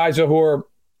also have guys who are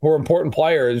important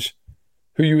players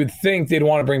who you would think they'd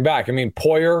want to bring back. I mean,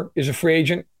 Poyer is a free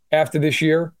agent after this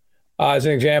year, as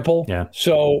an example. Yeah.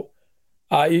 So,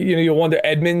 you'll wonder,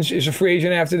 Edmonds is a free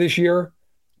agent after this year.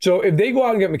 So if they go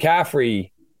out and get McCaffrey,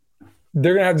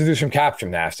 they're going to have to do some cap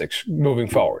gymnastics moving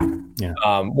forward. Yeah.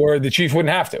 Where the Chiefs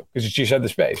wouldn't have to because the Chiefs had the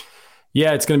space.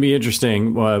 Yeah, it's going to be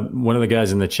interesting. One of the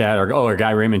guys in the chat, our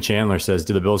guy Raymond Chandler says,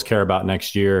 do the Bills care about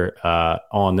next year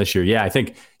on this year? Yeah, I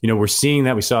think, we're seeing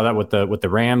that. We saw that with the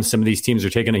Rams. Some of these teams are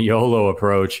taking a YOLO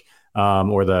approach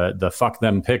or the fuck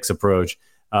them picks approach.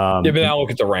 But now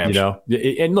look at the Rams.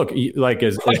 And look, like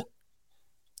as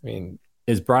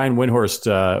Brian Windhorst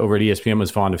over at ESPN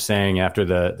was fond of saying after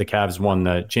the Cavs won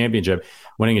the championship,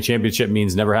 winning a championship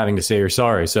means never having to say you're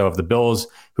sorry. So if the Bills,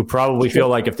 who probably feel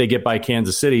like if they get by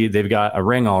Kansas City, they've got a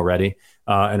ring already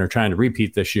and are trying to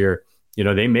repeat this year,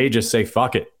 they may just say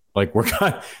fuck it. Like we're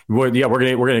gonna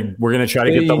try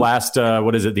to get the last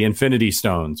the Infinity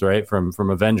Stones, right, from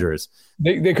Avengers.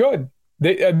 They could.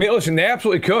 Listen, they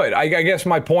absolutely could. I guess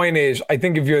my point is, I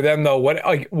think if you're them, though,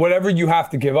 whatever you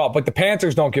have to give up, like the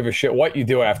Panthers don't give a shit what you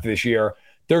do after this year.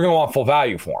 They're going to want full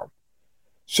value for him.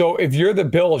 So if you're the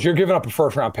Bills, you're giving up a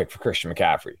first-round pick for Christian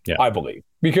McCaffrey, I believe.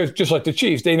 Because just like the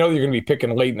Chiefs, they know you're going to be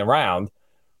picking late in the round.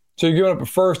 So you're giving up a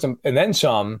first and then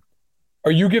some.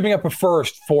 Are you giving up a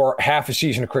first for half a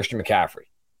season of Christian McCaffrey?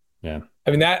 Yeah. I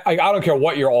mean, I don't care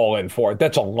what you're all in for.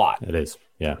 That's a lot. It is.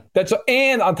 Yeah.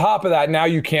 And on top of that, now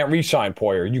you can't re-sign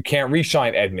Poyer. You can't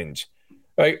re-sign Edmonds.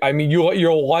 Right? I mean,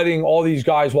 you're letting all these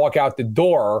guys walk out the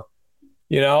door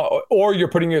or you're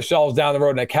putting yourselves down the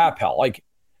road in a cap hell. Like,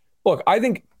 look, I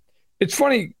think it's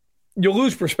funny. You'll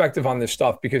lose perspective on this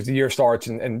stuff because the year starts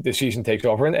and the season takes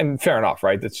over. And fair enough,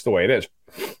 right? That's the way it is.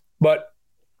 But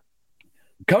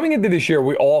coming into this year,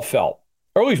 we all felt,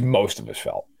 or at least most of us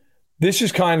felt, this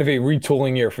is kind of a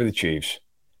retooling year for the Chiefs.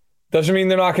 Doesn't mean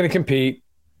they're not going to compete.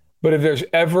 But if there's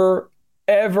ever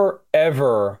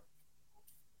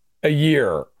a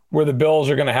year where the Bills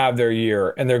are going to have their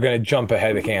year and they're going to jump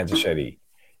ahead of Kansas City,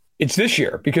 it's this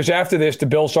year. Because after this, the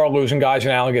Bills start losing guys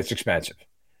and Allen gets expensive.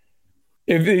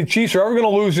 If the Chiefs are ever going to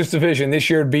lose this division, this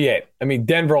year would be it. I mean,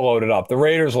 Denver loaded up. The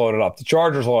Raiders loaded up. The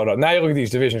Chargers loaded up. Now you look at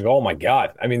these divisions and go, oh, my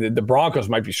God. I mean, the Broncos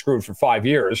might be screwed for 5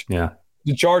 years. Yeah.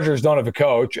 The Chargers don't have a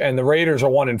coach, and the Raiders are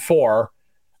 1-4.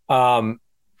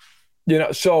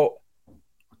 So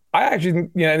I actually,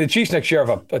 and the Chiefs next year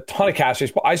have a ton of cap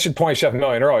space. I said $27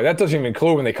 million earlier. That doesn't even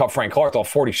include when they cut Frank Clark till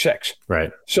 46.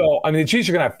 Right. So, I mean, the Chiefs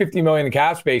are going to have $50 million in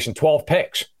cap space and 12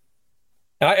 picks.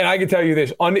 And I can tell you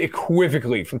this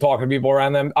unequivocally from talking to people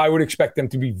around them, I would expect them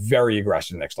to be very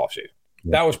aggressive next offseason.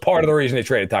 Yeah. That was part of the reason they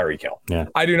traded Tyreek Hill. Yeah.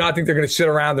 I do not think they're going to sit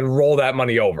around and roll that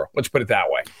money over. Let's put it that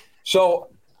way. So,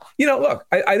 look,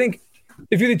 I think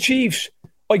if you're the Chiefs,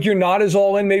 like, you're not as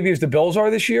all in maybe as the Bills are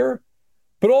this year.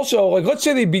 But also, like, let's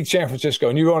say they beat San Francisco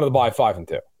and you go into the bye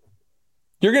 5-2.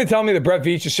 You're going to tell me that Brett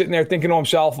Veach is sitting there thinking to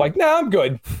himself, like, nah, I'm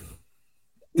good.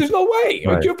 There's no way.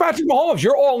 Right. Like, you're Patrick Mahomes.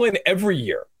 You're all in every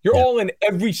year. You're all in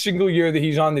every single year that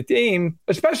he's on the team,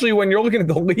 especially when you're looking at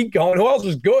the league going, who else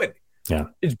is good? Yeah.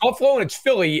 It's Buffalo and it's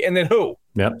Philly, and then who?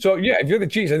 Yeah. So, if you're the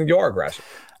Chiefs, I think you are aggressive.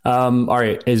 All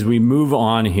right, as we move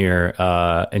on here,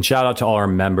 and shout out to all our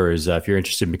members. If you're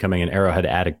interested in becoming an Arrowhead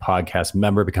Addict podcast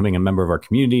member, becoming a member of our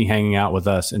community, hanging out with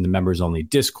us in the members-only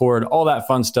Discord, all that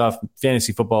fun stuff,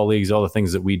 fantasy football leagues, all the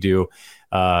things that we do,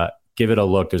 give it a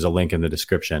look. There's a link in the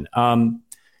description.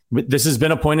 This has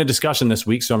been a point of discussion this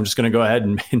week, so I'm just going to go ahead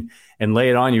and lay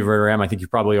it on you, Verderam. I think you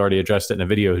probably already addressed it in a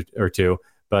video or two.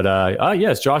 But,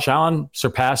 yes, Josh Allen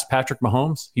surpassed Patrick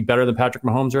Mahomes. He better than Patrick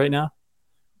Mahomes right now?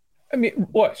 I mean,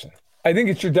 listen, I think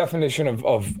it's your definition of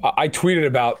I tweeted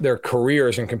about their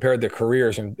careers and compared their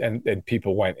careers and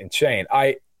people went insane.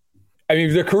 I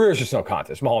mean, their career is just no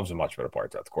contest. Mahomes is a much better player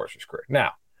throughout the course of his career.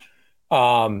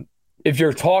 Now, if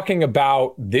you're talking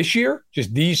about this year,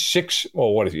 just these 6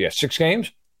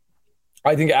 games,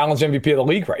 I think Allen's MVP of the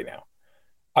league right now.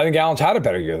 I think Allen's had a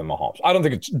better year than Mahomes. I don't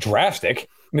think it's drastic.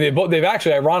 I mean, they've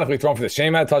actually ironically thrown for the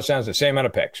same amount of touchdowns, the same amount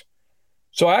of picks.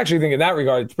 So I actually think in that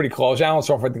regard, it's pretty close. Allen's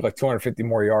thrown for, I think, like 250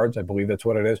 more yards. I believe that's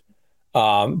what it is.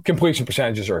 Completion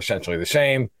percentages are essentially the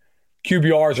same.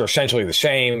 QBRs are essentially the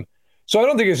same. So I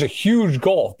don't think it's a huge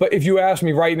gulf. But if you ask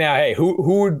me right now, hey, who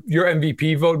would your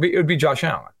MVP vote be? It would be Josh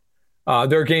Allen.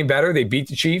 They're a game better. They beat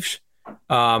the Chiefs.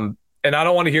 And I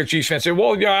don't want to hear Chiefs fans say,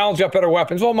 well, Allen's got better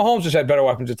weapons. Well, Mahomes has had better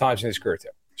weapons at times in his career, too.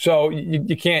 So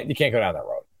you can't go down that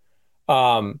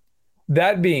road.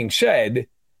 That being said,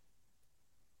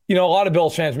 a lot of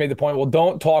Bills fans made the point, well,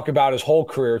 don't talk about his whole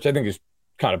career, which I think is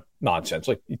kind of nonsense.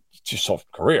 Like, it's just whole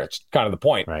career. It's kind of the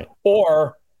point. Right.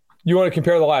 Or you want to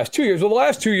compare the last 2 years. Well, the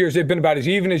last 2 years, they've been about as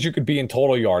even as you could be in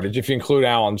total yardage, if you include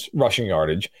Allen's rushing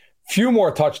yardage. Few more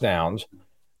touchdowns.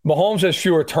 Mahomes has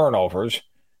fewer turnovers.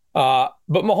 But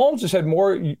Mahomes has had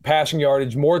more passing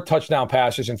yardage, more touchdown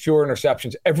passes, and fewer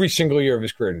interceptions every single year of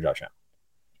his career than Josh Allen.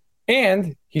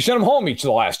 And he sent him home each of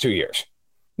the last 2 years.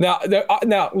 Now,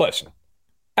 listen.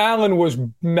 Allen was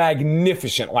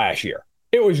magnificent last year.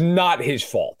 It was not his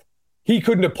fault. He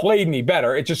couldn't have played any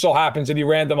better. It just so happens that he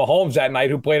ran to Mahomes that night,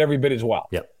 who played every bit as well.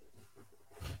 Yep.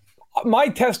 My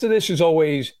test of this is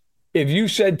always, if you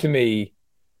said to me,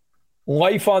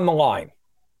 life on the line,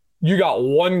 you got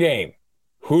one game,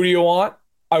 who do you want?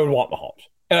 I would want Mahomes.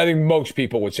 And I think most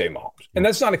people would say Mahomes. And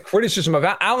that's not a criticism of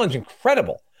Allen's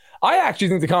incredible. I actually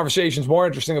think the conversation is more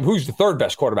interesting of who's the third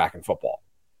best quarterback in football.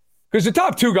 Because the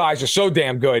top 2 guys are so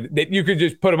damn good that you could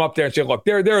just put them up there and say, look,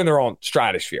 they're in their own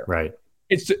stratosphere. Right.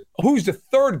 It's who's the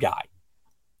third guy?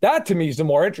 That, to me, is the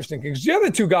more interesting thing. Because the other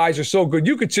 2 guys are so good,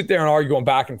 you could sit there and argue going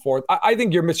back and forth. I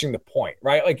think you're missing the point,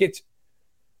 right? Like, it's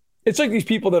like these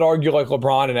people that argue like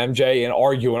LeBron and MJ and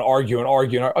argue.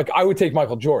 Like, I would take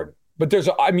Michael Jordan. But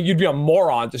you'd be a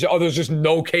moron to say, oh, there's just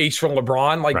no case for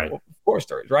LeBron. Like, right. Of course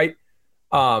there is, right?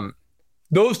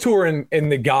 Those 2 are in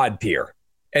the God tier.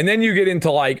 And then you get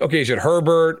into like, okay, is it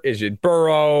Herbert? Is it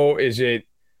Burrow? Is it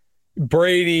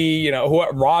Brady?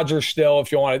 Rodgers still,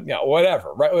 if you want to,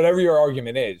 whatever, right? Whatever your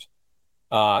argument is.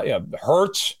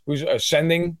 Hurts, who's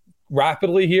ascending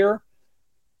rapidly here.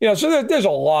 So there's a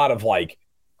lot of like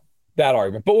that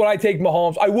argument. But would I take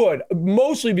Mahomes? I would,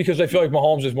 mostly because I feel like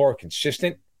Mahomes is more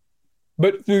consistent.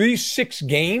 But through these 6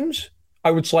 games,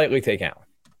 I would slightly take Allen.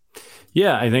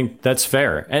 Yeah, I think that's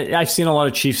fair. I've seen a lot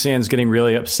of Chiefs fans getting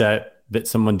really upset that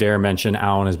someone dare mention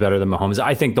Allen is better than Mahomes.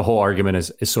 I think the whole argument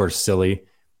is sort of silly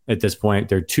at this point.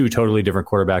 They're two totally different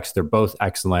quarterbacks. They're both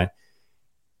excellent.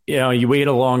 You know, you wait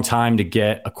a long time to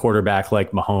get a quarterback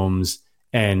like Mahomes,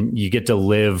 and you get to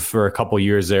live for a couple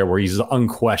years there where he's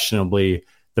unquestionably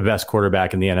the best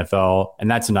quarterback in the NFL. And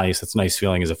that's nice. That's a nice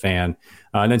feeling as a fan.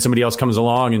 And then somebody else comes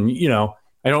along and, you know,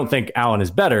 I don't think Allen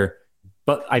is better,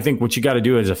 but I think what you got to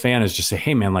do as a fan is just say,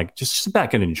 hey, man, like, just sit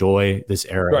back and enjoy this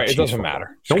era. Right. It doesn't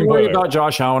matter. Don't worry about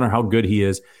Josh Allen or how good he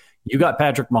is. You got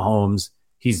Patrick Mahomes.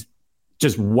 He's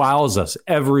just wows us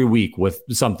every week with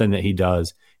something that he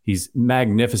does. He's a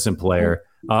magnificent player.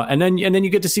 And then you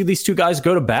get to see these two guys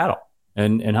go to battle.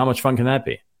 And how much fun can that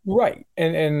be? Right.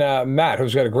 And Matt,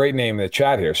 who's got a great name in the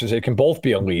chat here, says they can both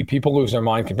be elite. People lose their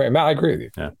mind comparing. Matt, I agree with you.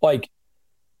 Yeah. Like,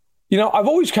 you know, I've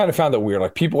always kind of found that weird.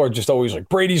 Like, people are just always like,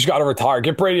 Brady's got to retire.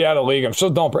 Get Brady out of the league. I'm so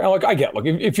done. Like, I get it. Look,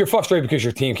 if you're frustrated because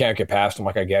your team can't get past him,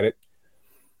 like, I get it.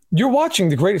 You're watching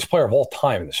the greatest player of all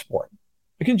time in the sport.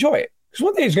 Like, enjoy it. Because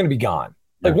one day he's going to be gone.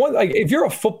 Like, if you're a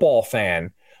football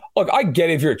fan, look, I get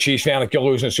it if you're a Chiefs fan, like you're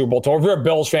losing a Super Bowl. Or if you're a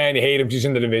Bills fan, you hate him, he's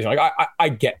in the division. Like, I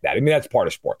get that. I mean, that's part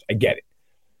of sports. I get it.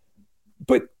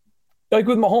 But, like,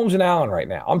 with Mahomes and Allen right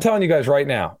now, I'm telling you guys right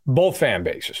now, both fan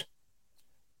bases,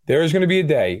 there is going to be a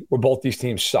day where both these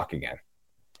teams suck again.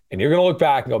 And you're going to look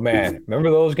back and go, man, remember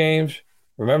those games?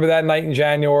 Remember that night in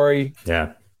January?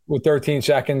 Yeah. With 13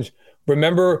 seconds?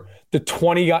 Remember the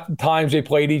 20 times they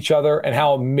played each other and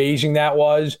how amazing that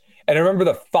was? And I remember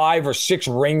the 5 or 6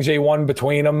 rings they won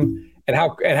between them and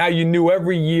how you knew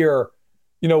every year,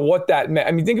 you know, what that meant.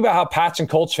 I mean, think about how Pats and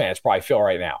Colts fans probably feel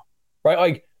right now, right?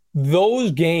 Like,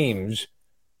 those games,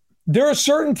 there are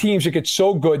certain teams that get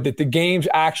so good that the games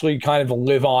actually kind of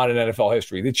live on in NFL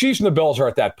history. The Chiefs and the Bills are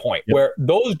at that point where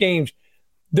those games,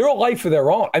 they're a life of their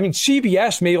own. I mean,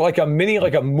 CBS made like a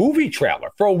movie trailer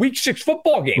for a Week 6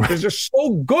 football game because they're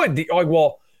so good. You're like,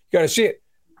 well, you got to see it.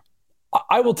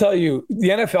 I will tell you, the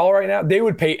NFL right now, they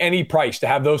would pay any price to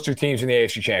have those two teams in the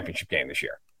AFC Championship game this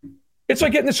year. It's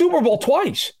like getting the Super Bowl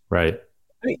twice. Right.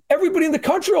 I mean, everybody in the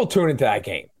country will tune into that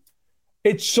game.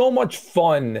 It's so much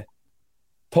fun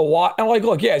to watch. And like,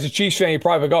 look, yeah, as a Chiefs fan, you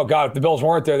probably go, oh, God, if the Bills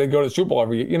weren't there, they'd go to the Super Bowl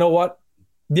every year. You know what?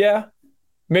 Yeah,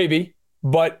 maybe.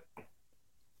 But,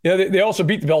 you know, they also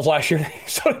beat the Bills last year.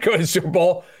 So they go to the Super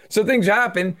Bowl. So things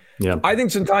happen. Yeah. I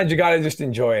think sometimes you got to just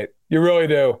enjoy it. You really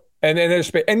do. And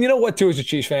you know what, too, as a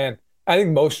Chiefs fan? I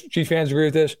think most Chiefs fans agree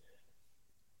with this.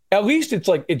 At least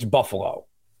it's Buffalo.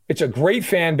 It's a great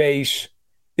fan base.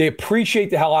 They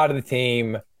appreciate the hell out of the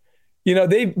team. You know,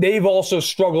 they've also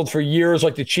struggled for years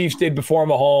like the Chiefs did before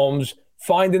Mahomes,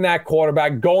 finding that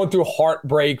quarterback, going through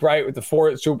heartbreak, right, with the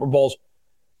 4 Super Bowls.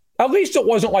 At least it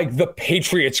wasn't like the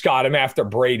Patriots got him after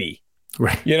Brady,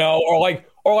 right? You know, or like,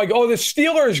 oh, the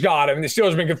Steelers got him, and the Steelers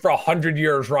have been good for 100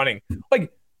 years running.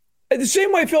 Like, the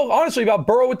same way I feel, honestly, about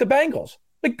Burrow with the Bengals.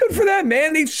 Like, good for them,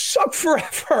 man. They've sucked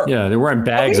forever. Yeah, they're wearing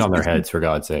bags on their heads, for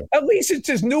God's sake. At least it's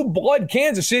this new blood.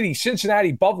 Kansas City,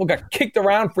 Cincinnati, Buffalo got kicked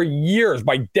around for years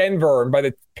by Denver and by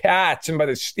the Pats and by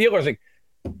the Steelers. Like,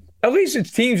 at least it's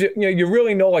teams that, you know, you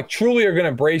really know, like, truly are going to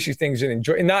embrace these things and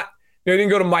enjoy. And not, you know, they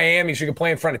didn't go to Miami so you can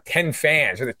play in front of 10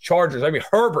 fans or the Chargers. I mean,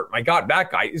 Herbert, my God, that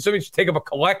guy. Somebody should take up a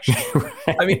collection.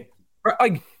 Right. I mean,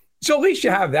 like, so at least you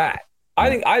have that. I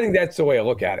think that's the way I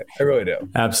look at it. I really do.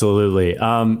 Absolutely.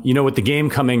 You know, with the game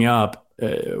coming up,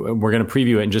 we're going to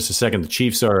preview it in just a second. The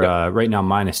Chiefs are right now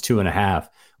 -2.5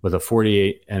 with a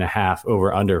 48.5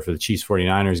 over under for the Chiefs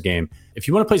 49ers game. If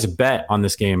you want to place a bet on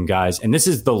this game, guys, and this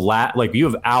is the like you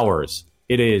have hours.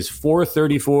 It is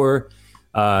 4:34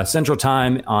 Central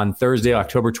Time on Thursday,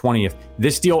 October 20th.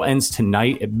 This deal ends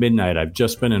tonight at midnight. I've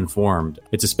just been informed.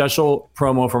 It's a special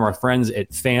promo from our friends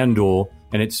at FanDuel,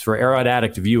 and it's for Arrowhead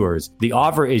Addict viewers. The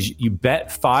offer is you bet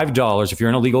 $5 if you're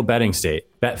in a legal betting state.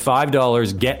 Bet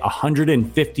 $5, get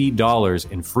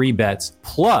 $150 in free bets.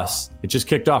 Plus, it just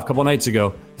kicked off a couple nights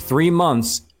ago, 3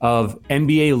 months of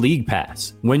NBA League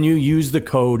Pass when you use the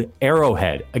code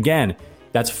Arrowhead. Again,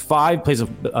 that's bet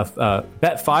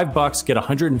 $5, get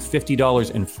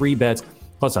 $150 in free bets,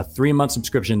 plus a 3-month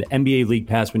subscription to NBA League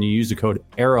Pass when you use the code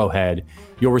Arrowhead.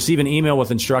 You'll receive an email with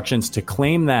instructions to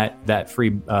claim that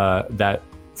free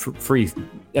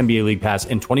NBA League Pass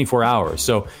in 24 hours.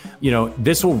 So, you know,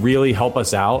 this will really help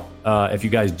us out if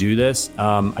you guys do this.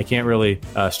 I can't really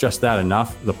stress that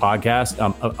enough, the podcast.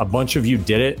 A bunch of you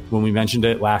did it when we mentioned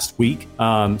it last week.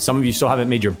 Some of you still haven't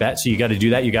made your bet, so you got to do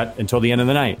that. You got until the end of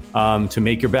the night to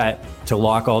make your bet, to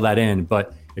lock all that in.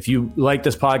 But if you like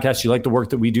this podcast, you like the work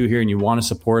that we do here, and you want to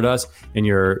support us, and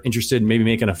you're interested in maybe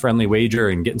making a friendly wager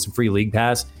and getting some free league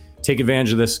pass, Take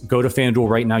advantage of this. Go to FanDuel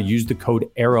right now. Use the code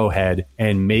Arrowhead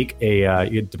and make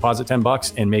you deposit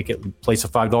 $10 and place a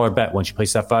 $5 bet. Once you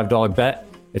place that $5 bet,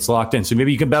 it's locked in. So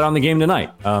maybe you can bet on the game tonight.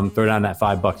 Throw down that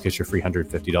 $5, get your free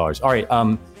 $150. All right.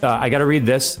 I got to read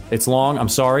this. It's long. I'm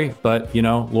sorry, but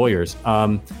lawyers.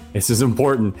 This is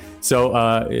important.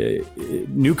 So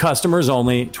new customers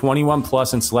only, 21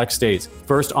 plus in select states.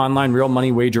 First online real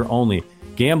money wager only.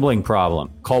 Gambling problem?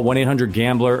 Call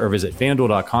 1-800-GAMBLER or visit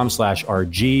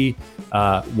FanDuel.com/RG.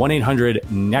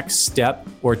 1-800-NEXT-STEP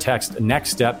or text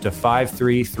NEXT STEP to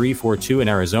 53342 in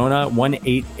Arizona.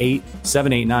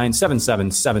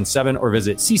 1-888-789-7777 or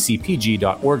visit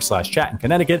ccpg.org/chat in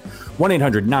Connecticut.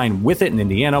 1-800-9-WITH-IT in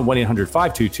Indiana.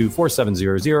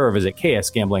 1-800-522-4700 or visit KS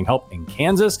Gambling Help in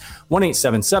Kansas.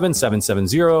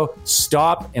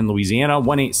 1-877-770-STOP in Louisiana.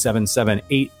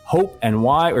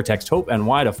 1-877-8-HOPE-NY or text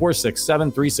HOPE-NY to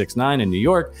 467-369 in New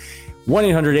York.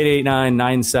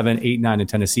 1-800-889-9789 in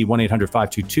Tennessee,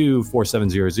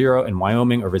 1-800-522-4700 in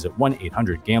Wyoming, or visit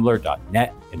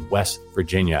 1-800-GAMBLER.net in West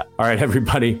Virginia. All right,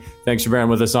 everybody, thanks for bearing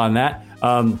with us on that.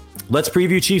 Let's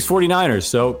preview Chiefs 49ers.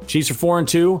 So Chiefs are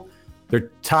 4-2. They're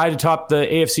tied atop the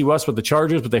AFC West with the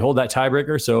Chargers, but they hold that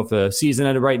tiebreaker. So if the season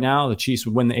ended right now, the Chiefs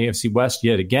would win the AFC West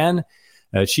yet again.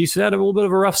 Chiefs had a little bit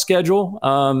of a rough schedule,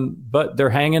 but they're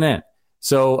hanging in.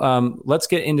 So let's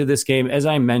get into this game. As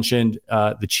I mentioned,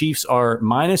 the Chiefs are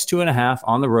 -2.5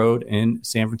 on the road in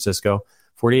San Francisco,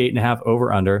 48.5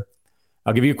 over under.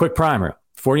 I'll give you a quick primer.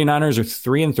 49ers are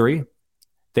 3-3.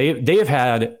 They have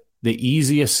had the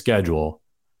easiest schedule,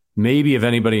 maybe of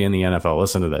anybody in the NFL.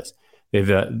 Listen to this.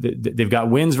 They've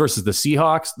got wins versus the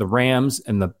Seahawks, the Rams,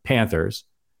 and the Panthers.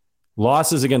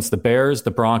 Losses against the Bears, the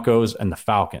Broncos, and the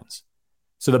Falcons.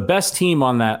 So the best team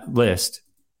on that list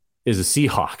is the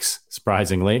Seahawks,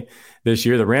 surprisingly, this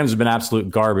year. The Rams have been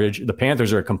absolute garbage. The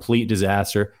Panthers are a complete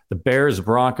disaster. The Bears,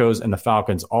 Broncos, and the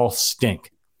Falcons all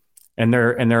stink. And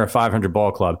they're a 500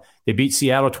 ball club. They beat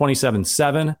Seattle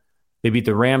 27-7. They beat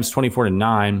the Rams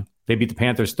 24-9. They beat the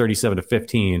Panthers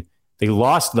 37-15. They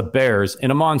lost the Bears in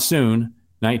a monsoon,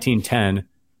 19-10.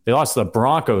 They lost the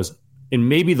Broncos in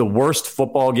maybe the worst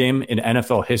football game in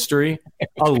NFL history,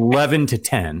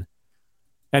 11-10.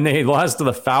 And they lost to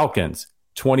the Falcons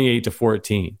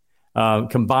 28-14.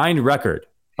 Combined record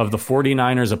of the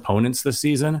 49ers opponents this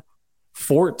season,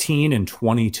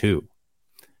 14-22.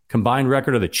 Combined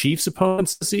record of the Chiefs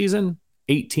opponents this season,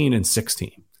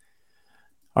 18-16.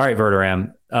 All right,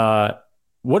 Verderam,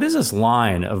 what is this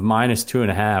line of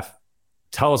 -2.5?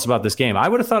 Tell us about this game. I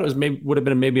would have thought it would have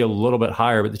been maybe a little bit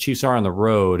higher, but the Chiefs are on the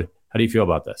road. How do you feel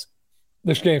about this?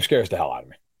 This game scares the hell out of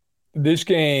me. This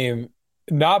game,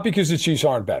 not because the Chiefs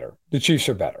aren't better. The Chiefs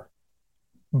are better.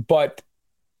 But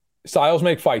styles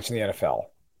make fights in the NFL.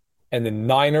 And the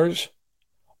Niners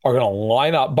are going to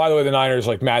line up. By the way, the Niners,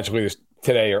 like magically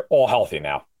today, are all healthy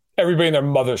now. Everybody and their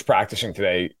mother's practicing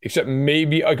today, except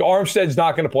maybe like Armstead's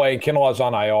not going to play. Kinlaw is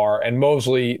on IR. And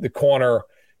Mosley, the corner,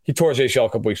 he tore his ACL a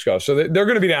couple weeks ago. So they're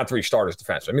going to be down 3 starters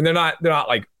defense. I mean, they're not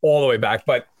like all the way back,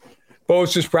 but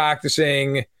Bosa is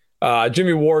practicing.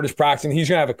 Jimmy Ward is practicing. He's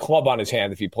going to have a club on his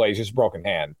hand if he plays. It's a broken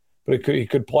hand. But he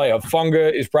could play.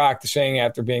 Funga is practicing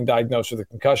after being diagnosed with a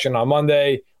concussion on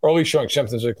Monday, or at least showing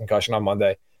symptoms of a concussion on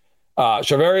Monday.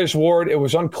 Charvarius Ward, it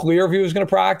was unclear if he was going to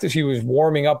practice. He was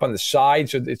warming up on the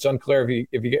side, so it's unclear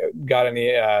if he got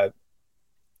any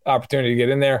opportunity to get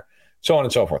in there, so on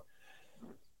and so forth.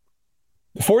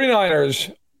 The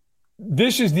 49ers,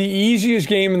 this is the easiest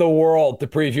game in the world to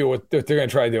preview what they're going to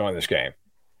try to do in this game.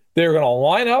 They're going to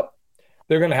line up.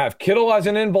 They're going to have Kittle as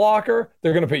an in blocker.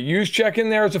 They're going to put Juszczyk in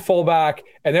there as a fullback.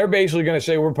 And they're basically going to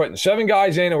say, we're putting 7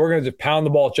 guys in and we're going to just pound the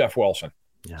ball at Jeff Wilson.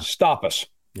 Yeah. Stop us.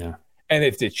 Yeah. And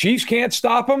if the Chiefs can't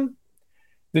stop them,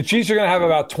 the Chiefs are going to have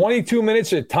about 22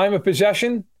 minutes at time of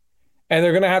possession. And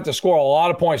they're going to have to score a lot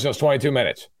of points in those 22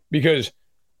 minutes because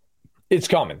it's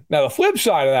coming. Now, the flip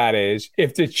side of that is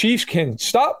if the Chiefs can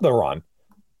stop the run,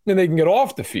 then they can get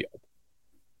off the field.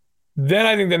 Then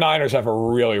I think the Niners have a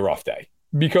really rough day.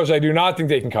 Because I do not think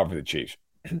they can cover the Chiefs.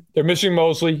 They're missing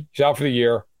Mosley. He's out for the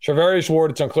year. Charvarius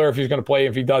Ward, it's unclear if he's going to play.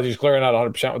 If he does, he's clearing out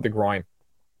 100% with the groin.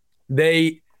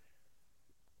 They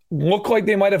look like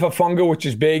they might have a Funga, which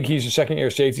is big. He's a second-year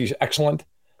safety. He's excellent.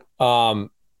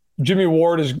 Jimmy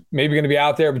Ward is maybe going to be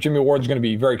out there, but Jimmy Ward is going to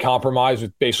be very compromised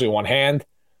with basically one hand.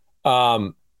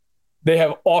 They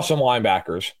have awesome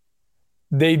linebackers.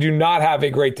 They do not have a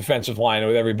great defensive line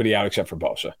with everybody out except for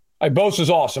Bosa. Bosa's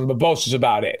awesome, but Bosa's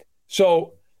about it.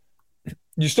 So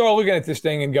you start looking at this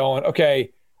thing and going,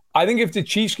 okay, I think if the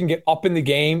Chiefs can get up in the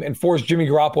game and force Jimmy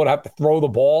Garoppolo to have to throw the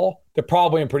ball, they're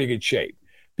probably in pretty good shape.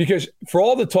 Because for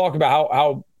all the talk about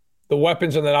how the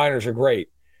weapons on the Niners are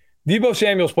great, Deebo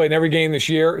Samuel's played in every game this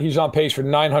year. He's on pace for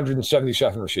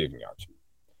 977 receiving yards.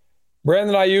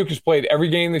 Brandon Ayuk has played every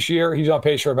game this year. He's on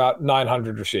pace for about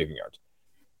 900 receiving yards.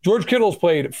 George Kittle's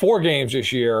played 4 games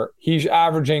this year. He's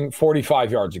averaging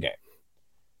 45 yards a game.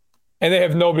 And they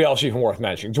have nobody else even worth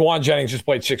mentioning. Juwan Jennings just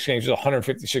played 6 games with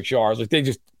 156 yards. Like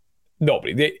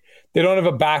nobody. They don't have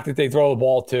a back that they throw the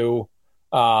ball to.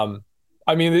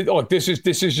 Look, this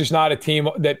is just not a team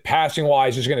that passing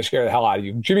wise is going to scare the hell out of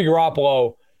you. Jimmy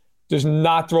Garoppolo does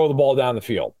not throw the ball down the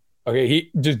field. Okay,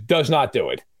 he just does not do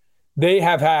it. They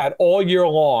have had all year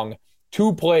long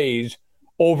 2 plays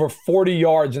over 40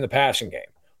 yards in the passing game.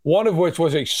 One of which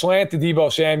was a slant to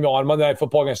Deebo Samuel on Monday Night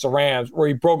Football against the Rams, where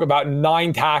he broke about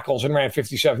 9 tackles and ran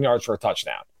 57 yards for a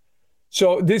touchdown.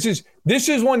 So this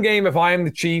is one game, if I am the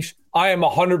Chiefs, I am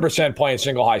 100% playing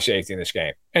single high safety in this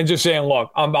game. And just saying, look,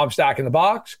 I'm stacking the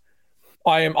box.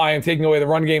 I am taking away the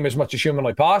run game as much as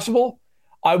humanly possible.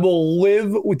 I will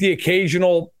live with the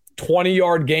occasional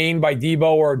 20-yard gain by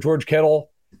Deebo or George Kittle.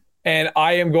 And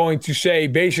I am going to say,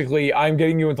 basically, I'm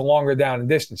getting you into longer down and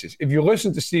distances. If you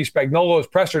listen to Steve Spagnuolo's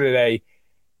presser today,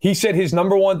 he said his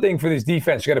number one thing for this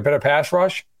defense to get a better pass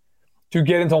rush, to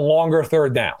get into longer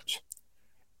third downs.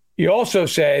 He also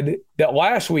said that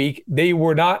last week they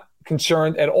were not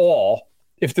concerned at all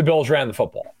if the Bills ran the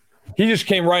football. He just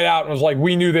came right out and was like,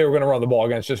 we knew they were going to run the ball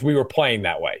against us. We were playing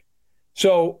that way.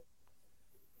 So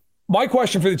my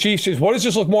question for the Chiefs is, what does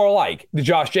this look more like? The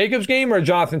Josh Jacobs game or a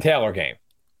Jonathan Taylor game?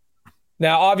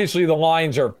 Now, obviously, the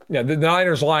lines are, the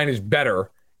Niners line is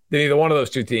better than either one of those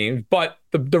two teams, but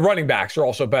the running backs are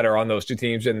also better on those two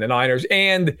teams than the Niners.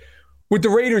 And with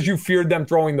the Raiders, you feared them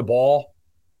throwing the ball.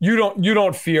 You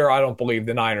don't fear, I don't believe,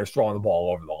 the Niners throwing the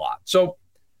ball over the lot. So,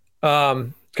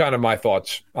 kind of my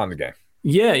thoughts on the game.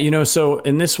 Yeah, so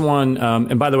in this one,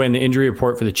 and by the way, in the injury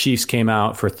report for the Chiefs came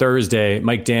out for Thursday,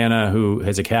 Mike Dana, who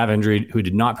has a calf injury, who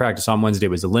did not practice on Wednesday,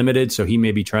 was limited, so he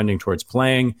may be trending towards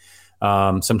playing.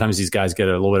 Sometimes these guys get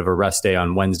a little bit of a rest day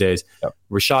on Wednesdays. Yep.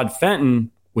 Rashad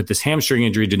Fenton, with this hamstring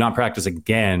injury, did not practice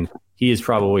again. He is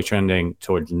probably trending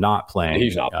towards not playing.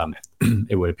 He's not playing.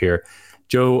 It would appear.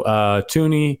 Joe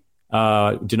Tooney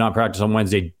did not practice on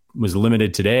Wednesday, was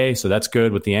limited today, so that's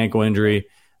good with the ankle injury.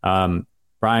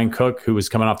 Brian Cook, who was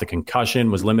coming off the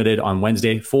concussion, was limited on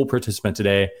Wednesday, full participant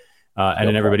today. And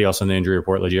then everybody else on the injury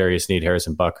report, L'Jarius Sneed,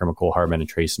 Harrison Butker, McCole Hardman, and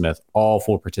Trey Smith, all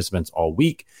full participants all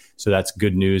week. So that's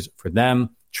good news for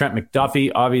them. Trent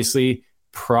McDuffie, obviously,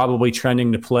 probably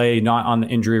trending to play, not on the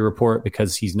injury report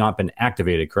because he's not been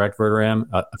activated, correct, Verderam,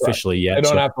 officially yet. They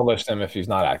don't have to list him if he's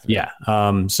not activated.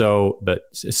 Yeah. But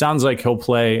it sounds like he'll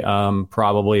play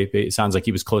probably. It sounds like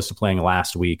he was close to playing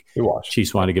last week. He was.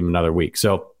 Chiefs wanted to give him another week.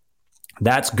 So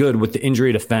that's good with the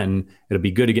injury to Fenton. It'll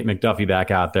be good to get McDuffie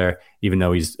back out there, even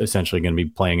though he's essentially going to be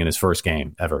playing in his first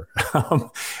game ever.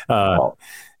 Well,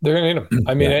 they're going to need him.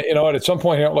 I mean, at some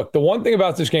point here, look, the one thing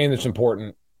about this game that's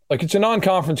important, like it's a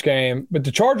non-conference game, but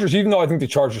the Chargers, even though I think the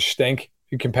Chargers stink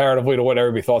comparatively to what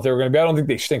everybody thought they were going to be, I don't think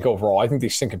they stink overall. I think they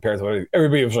stink compared to what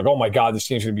everybody was like, oh my God, this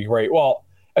team's going to be great. Well,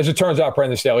 as it turns out,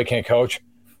 Brandon Staley can't coach.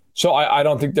 So I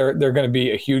don't think they're going to be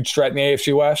a huge threat in the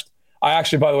AFC West. I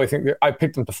actually, by the way, think I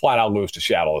picked them to flat out lose to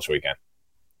Seattle this weekend.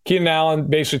 Keenan Allen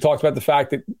basically talked about the fact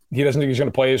that he doesn't think he's going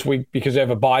to play this week because they have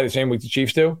a bye the same week the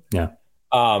Chiefs do. Yeah.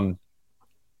 I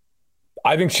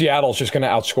think Seattle's just going to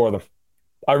outscore them.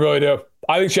 I really do.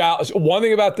 I think Seattle. One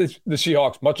thing about the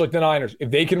Seahawks, much like the Niners, if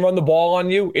they can run the ball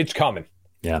on you, it's coming.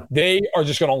 Yeah. They are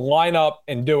just going to line up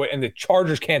and do it, and the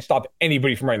Chargers can't stop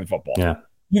anybody from running the football. Yeah.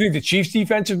 You think the Chiefs'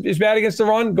 defense is bad against the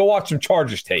run? Go watch some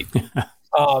Chargers tape.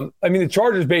 The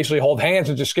Chargers basically hold hands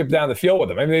and just skip down the field with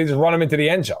them. They just run them into the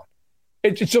end zone.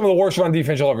 It's some of the worst run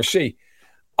defense you'll ever see.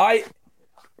 I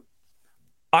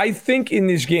think in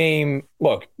this game,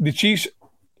 look, the Chiefs,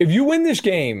 if you win this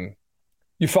game,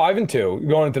 you're 5-2, you're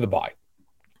going into the bye,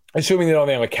 assuming they don't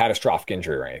have a catastrophic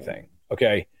injury or anything,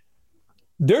 okay?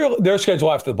 Their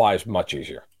schedule after the bye is much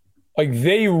easier. Like,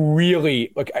 they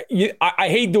really, I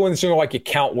hate doing this thing like you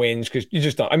count wins because you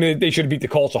just don't. I mean, they should have beat the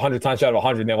Colts 100 times out of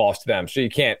 100 and they lost to them, so you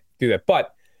can't do that.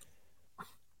 But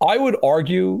I would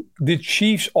argue the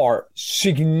Chiefs are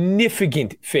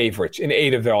significant favorites in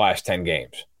 8 of their last 10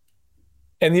 games.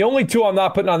 And the only 2 I'm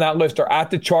not putting on that list are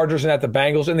at the Chargers and at the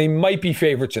Bengals, and they might be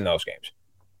favorites in those games.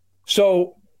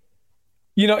 So,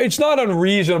 it's not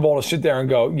unreasonable to sit there and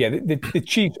go, yeah, the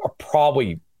Chiefs are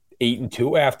probably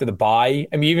 8-2 after the bye.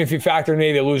 I mean, even if you factor in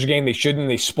they lose a game, they shouldn't.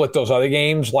 They split those other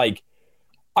games. Like,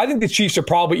 I think the Chiefs are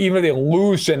probably, even if they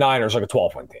lose to Niners, like a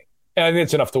 12-win team. And I think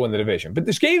it's enough to win the division. But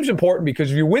this game's important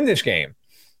because if you win this game,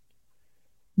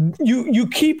 you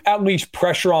keep at least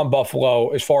pressure on Buffalo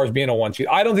as far as being a 1 seed.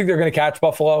 I don't think they're going to catch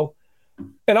Buffalo.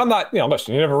 And I'm not,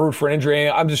 listen, you never root for an injury.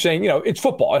 I'm just saying, it's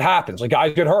football. It happens. Like,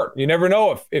 guys get hurt. You never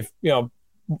know if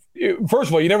first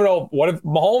of all, you never know what if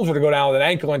Mahomes were to go down with an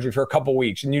ankle injury for a couple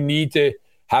weeks and you need to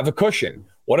have a cushion.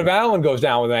 What if Allen goes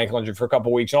down with an ankle injury for a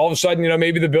couple weeks and all of a sudden,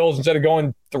 maybe the Bills, instead of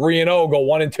going 3-0, go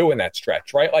 1-2 in that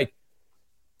stretch, right? Like,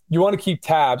 you want to keep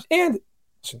tabs. And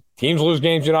teams lose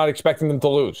games you're not expecting them to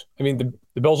lose. I mean,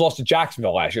 the Bills lost to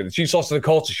Jacksonville last year. The Chiefs lost to the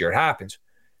Colts this year. It happens.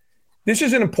 This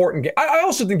is an important game. I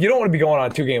also think you don't want to be going on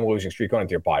a 2-game losing streak going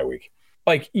into your bye week.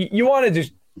 Like, you want to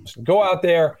just go out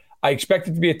there. I expect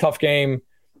it to be a tough game.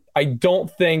 I don't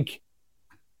think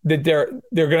that they're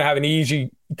going to have an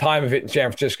easy time of it in San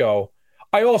Francisco.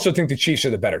 I also think the Chiefs are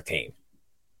the better team.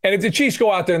 And if the Chiefs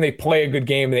go out there and they play a good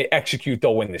game and they execute,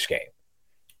 they'll win this game.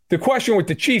 The question with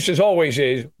the Chiefs, as always,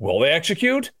 is, will they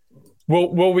execute?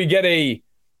 Will we get a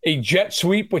jet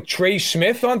sweep with Trey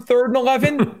Smith on 3rd and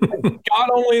 11? God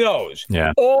only knows.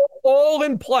 Yeah. All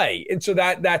in play. And so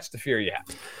that's the fear you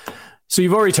have. So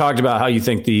you've already talked about how you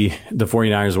think the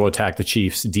 49ers will attack the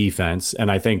Chiefs defense.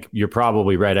 And I think you're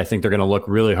probably right. I think they're going to look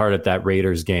really hard at that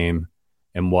Raiders game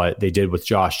and what they did with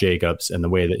Josh Jacobs and the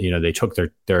way that, they took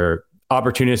their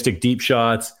opportunistic deep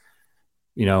shots,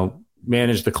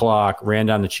 managed the clock, ran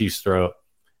down the Chiefs' throat.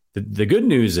 The good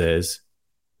news is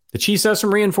the Chiefs have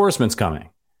some reinforcements coming.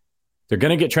 They're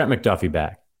going to get Trent McDuffie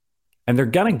back. And they're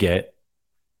going to get,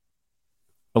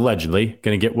 allegedly,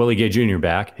 Willie Gay Jr.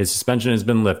 back. His suspension has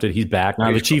been lifted. He's back.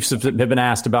 Now, the Chiefs have been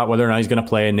asked about whether or not he's going to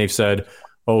play, and they've said,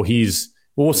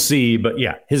 we'll see. But,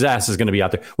 yeah, his ass is going to be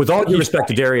out there. With all due respect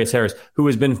to Darius Harris, who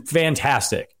has been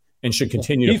fantastic and should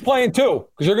continue. He's playing, too,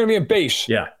 because they're going to be in base.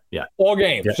 Yeah. All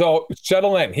game. Yeah. So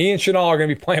settle in. He and Chanel are going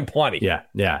to be playing plenty. Yeah.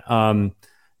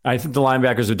 I think the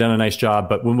linebackers have done a nice job,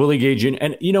 but when Willie Gay Jr.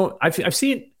 and I've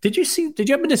seen. Did you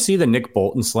happen to see the Nick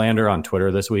Bolton slander on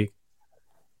Twitter this week?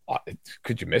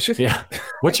 Could you miss it? Yeah.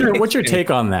 What's your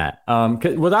take on that?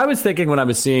 What I was thinking when I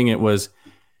was seeing it was,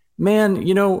 man,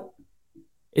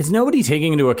 is nobody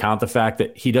taking into account the fact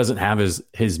that he doesn't have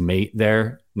his mate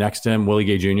there next to him, Willie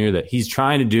Gay Jr., that he's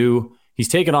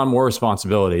taken on more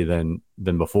responsibility than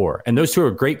before. And those two are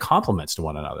great compliments to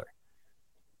one another.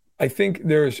 I think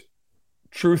there's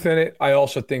truth in it. I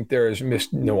also think there is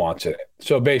missed nuance in it.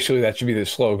 So basically that should be the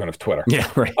slogan of Twitter. Yeah,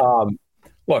 right.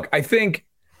 Look, I think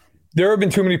there have been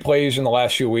too many plays in the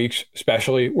last few weeks,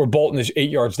 especially where Bolton is 8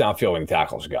 yards downfield when he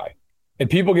tackles a guy. And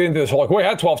people get into this whole, like, well, he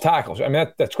had 12 tackles. I mean,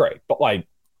 that's great. But,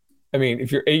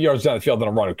 if you're 8 yards down the field on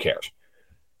a run, who cares?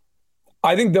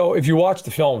 I think, though, if you watch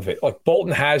the film of it, like,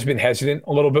 Bolton has been hesitant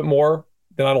a little bit more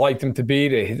than I'd like him to be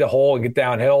to hit the hole and get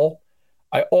downhill.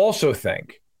 I also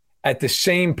think at the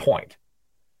same point,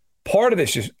 part of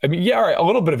this is, all right, a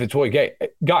little bit of it's Willie Gay.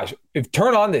 Guys,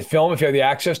 turn on the film if you have the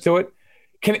access to it.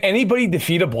 Can anybody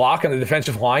defeat a block on the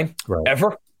defensive line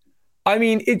ever? I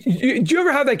mean, do you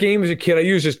ever have that game as a kid? I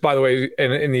used this, by the way,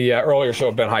 in the earlier show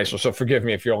of Ben Heisel, so forgive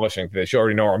me if you're listening to this. You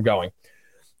already know where I'm going.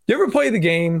 You ever play the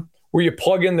game where you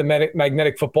plug in the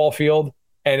magnetic football field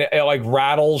and it like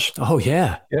rattles? Oh,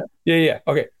 yeah. Yeah.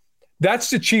 Okay. That's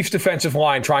the Chiefs defensive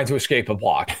line trying to escape a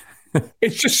block.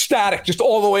 It's just static, just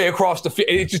all the way across the field.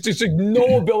 It's like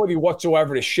no ability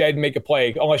whatsoever to shed and make a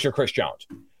play unless you're Chris Jones.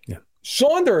 Yeah.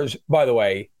 Saunders, by the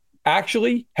way,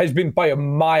 actually has been by a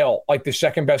mile like the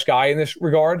second best guy in this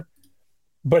regard.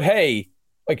 But hey,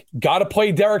 got to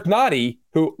play Derek Nottie,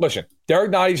 who, listen,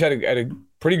 Derek Nottie's had a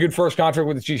pretty good first contract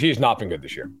with the Chiefs. He has not been good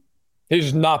this year.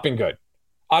 He's not been good.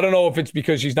 I don't know if it's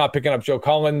because he's not picking up Joe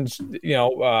Cullen's,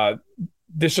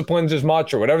 disciplines as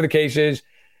much or whatever the case is.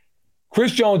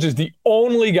 Chris Jones is the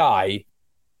only guy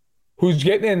who's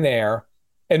getting in there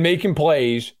and making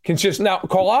plays consistent. Now,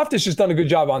 Karlaftis has done a good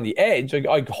job on the edge,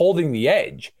 like holding the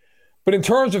edge. But in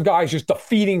terms of guys just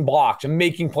defeating blocks and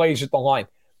making plays at the line,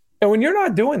 and when you're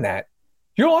not doing that,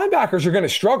 your linebackers are going to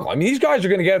struggle. I mean, these guys are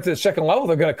going to get up to the second level.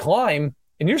 They're going to climb,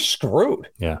 and you're screwed.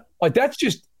 Yeah. That's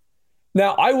just –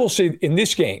 now, I will say in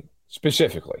this game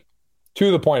specifically,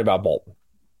 to the point about Bolton,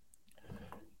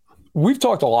 we've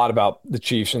talked a lot about the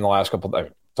Chiefs in the last couple of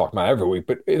days. Talk about it every week,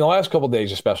 but in the last couple of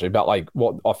days especially, about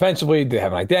offensively, do they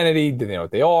have an identity? Do they know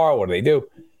what they are? What do they do?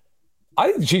 I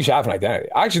think the Chiefs have an identity.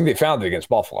 I actually think they found it against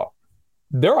Buffalo.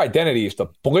 Their identity is to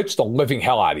blitz the living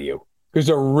hell out of you because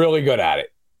they're really good at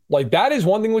it. That is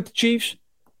one thing with the Chiefs.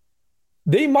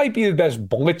 They might be the best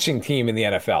blitzing team in the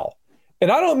NFL.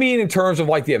 And I don't mean in terms of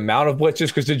the amount of blitzes,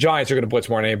 because the Giants are going to blitz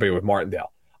more than anybody with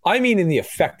Martindale. I mean in the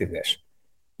effectiveness.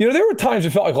 There were times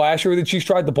it felt like last year where the Chiefs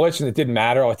tried the blitz and it didn't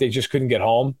matter. They just couldn't get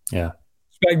home. Yeah.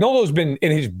 Spagnuolo's been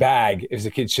in his bag, as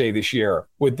the kids say this year,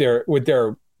 with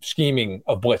their scheming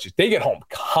of blitzes. They get home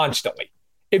constantly.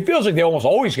 It feels like they almost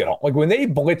always get home. When they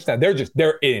blitz now,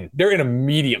 they're in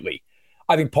immediately.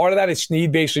 I think part of that is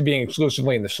Snead basically being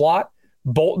exclusively in the slot.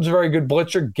 Bolton's a very good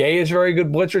blitzer. Gay is a very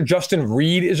good blitzer. Justin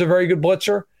Reed is a very good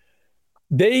blitzer.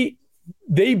 They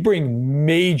bring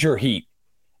major heat.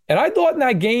 And I thought in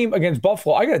that game against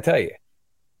Buffalo, I got to tell you,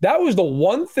 that was the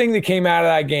one thing that came out of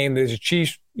that game that as a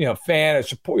Chiefs, fan, as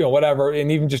support, whatever,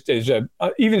 and even just as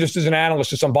an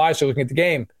analyst, as some bias looking at the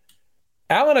game,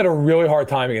 Allen had a really hard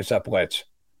time against that blitz.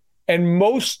 And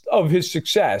most of his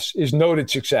success, his noted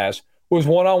success, was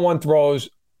one-on-one throws,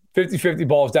 50-50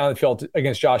 balls down the field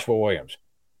against Joshua Williams.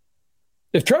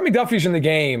 If Trent McDuffie's in the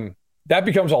game, that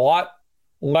becomes a lot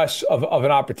less of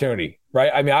an opportunity,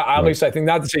 right? I mean, at least I think,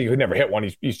 not to say you could never hit one.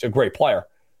 He's a great player.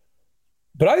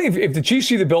 But I think if the Chiefs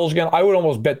see the Bills again, I would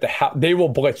almost bet they will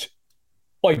blitz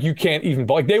like you can't even –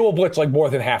 like they will blitz like more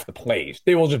than half the plays.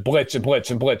 They will just blitz and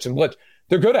blitz and blitz and blitz.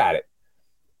 They're good at it.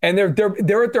 And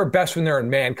they're at their best when they're in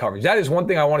man coverage. That is one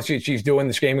thing I want to see the Chiefs do in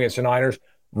this game against the Niners.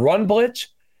 Run blitz,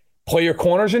 play your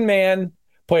corners in man,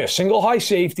 play a single high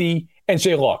safety, and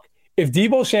say, look, if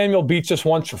Deebo Samuel beats us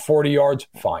once for 40 yards,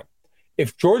 fine.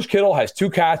 If George Kittle has 2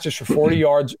 catches for 40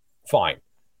 yards, fine.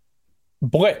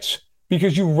 Blitz.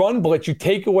 Because you run blitz, you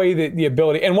take away the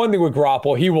ability. And one thing with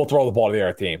Garoppolo, he will throw the ball to the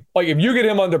other team. Like, if you get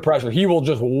him under pressure, he will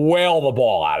just whale the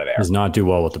ball out of there. Does not do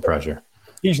well with the pressure.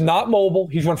 He's not mobile.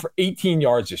 He's run for 18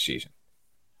 yards this season.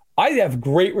 I have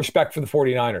great respect for the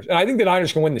 49ers. And I think the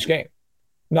Niners can win this game.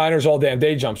 Niners all damn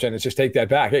day jumps in and says, take that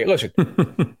back. Hey, listen,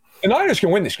 the Niners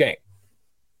can win this game.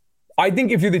 I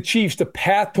think if you're the Chiefs, the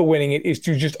path to winning it is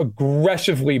to just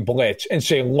aggressively blitz and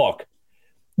say, look,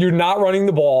 you're not running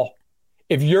the ball.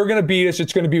 If you're going to beat us,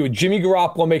 it's going to be with Jimmy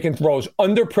Garoppolo making throws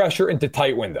under pressure into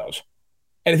tight windows.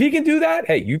 And if he can do that,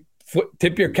 hey, you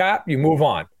tip your cap, you move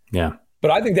on. Yeah.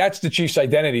 But I think that's the Chiefs'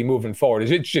 identity moving forward.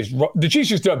 Is it's just the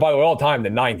Chiefs used to do it, by the way, all the time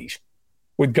in the 90s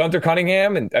with Gunter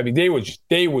Cunningham. And I mean, they would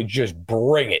just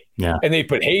bring it. Yeah. And they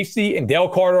put Hasty and Dale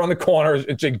Carter on the corners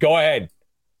and said, go ahead.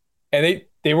 And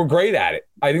they were great at it.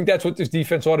 I think that's what this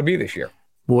defense ought to be this year.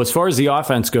 Well, as far as the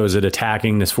offense goes at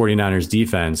attacking this 49ers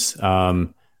defense,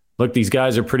 look, these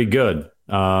guys are pretty good.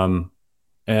 They've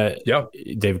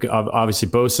obviously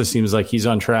Bosa seems like he's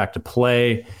on track to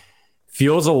play.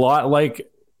 Feels a lot like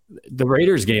the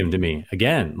Raiders game to me.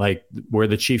 Again, like where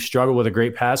the Chiefs struggle with a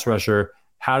great pass rusher.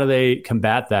 How do they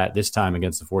combat that this time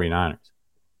against the 49ers?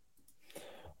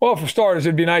 Well, for starters,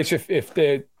 it'd be nice if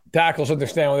the tackles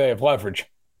understand when they have leverage.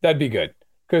 That'd be good.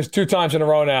 Because 2 times in a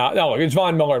row now, look, it's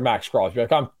Von Miller and Max Crosby.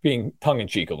 Like, I'm being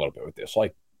tongue-in-cheek a little bit with this.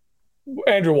 Like,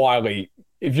 Andrew Wiley,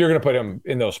 if you're going to put him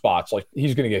in those spots, like,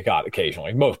 he's going to get got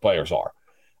occasionally. Most players are.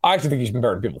 I actually think he's been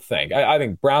better than people think. I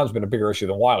think Brown's been a bigger issue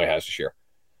than Wiley has this year.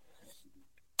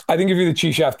 I think if you're the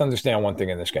Chiefs, you have to understand one thing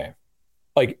in this game.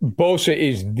 Like, Bosa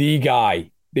is the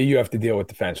guy that you have to deal with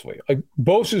defensively. Like,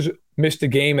 Bosa's missed a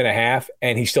game and a half,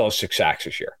 and he still has 6 sacks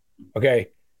this year. Okay?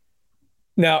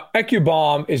 Now,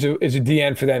 Ekubaum is a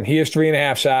DN for them. He has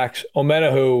 3.5 sacks.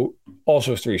 Omenahu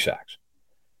also has 3 sacks.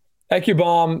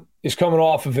 Ekubaum is coming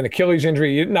off of an Achilles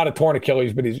injury, not a torn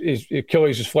Achilles, but his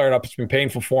Achilles is flared up. It's been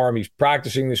painful for him. He's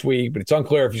practicing this week, but it's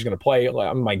unclear if he's going to play.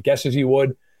 My guess is he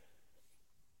would.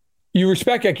 You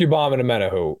respect Ekubaum and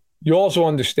Omenahu. You also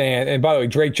understand, and by the way,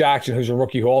 Drake Jackson, who's a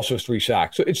rookie who also has 3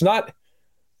 sacks. So it's not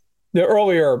the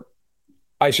earlier.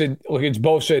 I said, look, it's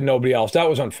Bosa and nobody else. That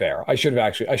was unfair. I shouldn't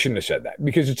have said that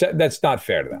because that's not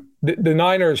fair to them. The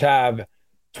Niners have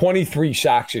 23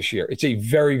 sacks this year. It's a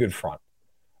very good front.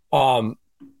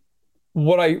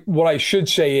 What I should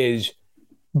say is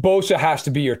Bosa has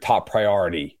to be your top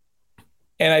priority.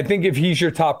 And I think if he's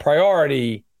your top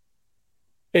priority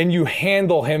and you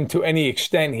handle him to any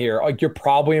extent here, like, you're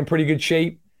probably in pretty good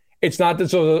shape. It's not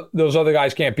that those other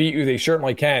guys can't beat you. They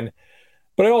certainly can.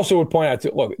 But I also would point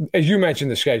out, look, as you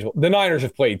mentioned the schedule, the Niners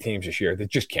have played teams this year that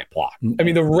just can't block. I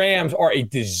mean, the Rams are a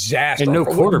disaster. And no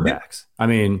quarterbacks.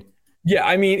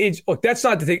 That's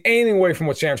not to take anything away from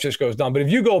what San Francisco has done. But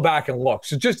if you go back and look,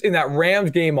 so just in that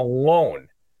Rams game alone,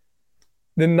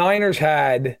 the Niners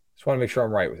had, just want to make sure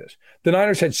I'm right with this, the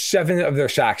Niners had 7 of their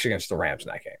sacks against the Rams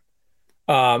in that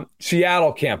game.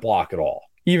 Seattle can't block at all,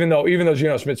 even though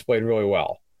Geno Smith's played really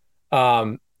well.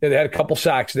 They had a couple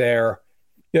sacks there.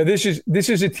 Yeah, this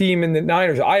is a team in the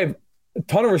Niners. I have a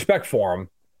ton of respect for them.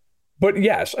 But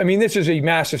yes, I mean, this is a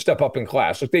massive step up in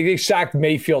class. Like, they sacked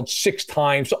Mayfield 6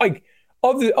 times. So, like,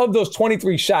 of those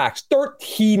 23 sacks,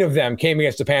 13 of them came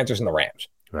against the Panthers and the Rams.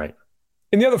 Right.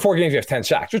 In the other 4 games, he has 10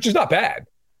 sacks, which is not bad.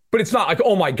 But it's not like,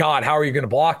 oh my God, how are you going to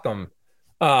block them?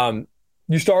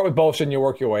 You start with Bosa and you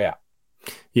work your way out.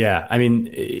 Yeah, I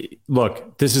mean,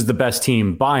 look, this is the best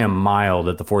team by a mile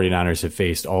that the 49ers have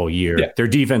faced all year. Yeah. Their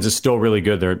defense is still really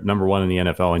good. They're number 1 in the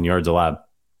NFL in yards allowed.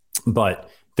 But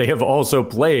they have also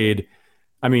played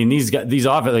I mean, these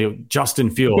offense, Justin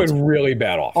Fields, really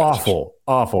bad offense.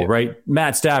 Awful, right?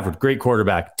 Matt Stafford, great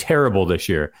quarterback, terrible this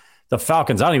year. The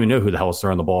Falcons, I don't even know who the hell is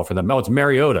throwing the ball for them. Oh, it's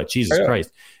Mariota. Jesus Christ.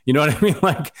 You know what I mean?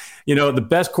 Like, the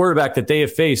best quarterback that they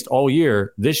have faced all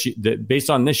year, based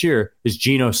on this year, is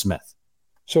Geno Smith.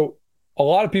 So a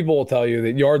lot of people will tell you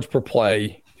that yards per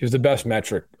play is the best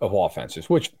metric of offenses,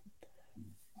 which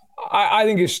I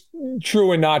think is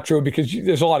true and not true because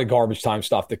there's a lot of garbage time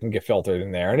stuff that can get filtered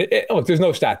in there. And look, there's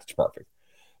no stat that's perfect.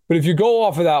 But if you go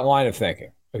off of that line of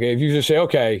thinking, okay, if you just say,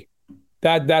 okay,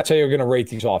 that's how you're going to rate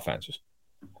these offenses.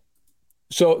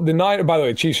 So the Niners, by the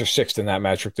way, the Chiefs are 6th in that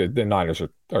metric. The Niners are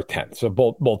 10th. So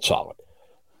both solid.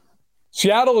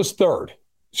 Seattle is 3rd.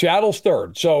 Seattle's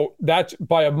 3rd. So that's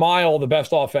by a mile the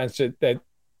best offense that the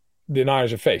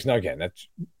Niners have faced. Now, again,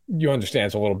 you understand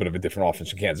it's a little bit of a different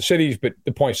offense in Kansas City's, but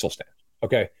the point still stands.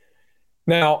 Okay.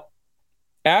 Now,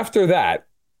 after that,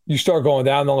 you start going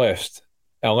down the list.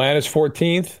 Atlanta's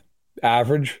 14th,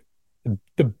 average.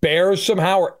 The Bears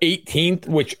somehow are 18th,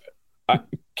 which I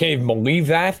can't even believe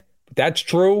that. That's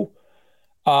true.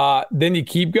 Then you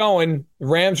keep going. The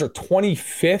Rams are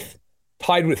 25th,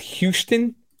 tied with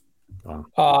Houston.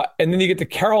 Wow. And then you get to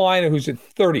Carolina, who's at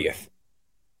 30th.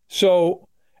 So,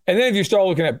 and then if you start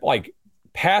looking at like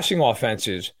passing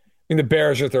offenses, I mean, the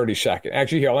Bears are 32nd.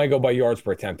 Actually, here, let me go by yards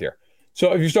per attempt here.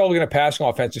 So if you start looking at passing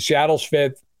offenses, Seattle's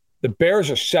 5th. The Bears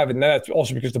are 7th. That's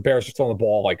also because the Bears are throwing the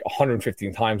ball like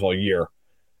 115 times all year.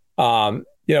 But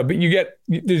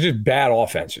there's just bad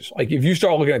offenses. Like if you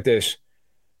start looking at this,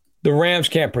 the Rams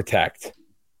can't protect.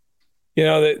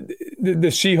 The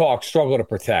Seahawks struggle to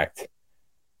protect.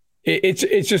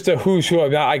 It's just a who's who.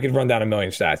 I could run down a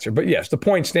million stats here, but yes, the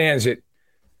point stands that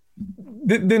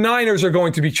the Niners are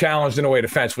going to be challenged in a way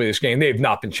defensively this game. They have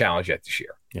not been challenged yet this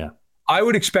year. Yeah, I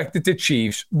would expect that the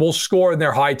Chiefs will score in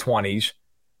their high 20s.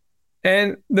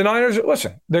 And the Niners,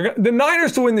 listen, the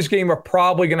Niners to win this game are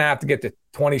probably going to have to get to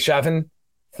 27,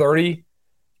 30.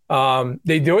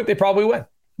 They do it, they probably win.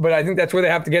 But I think that's where they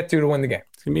have to get to win the game.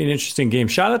 It's going to be an interesting game.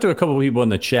 Shout out to a couple of people in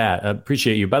the chat. I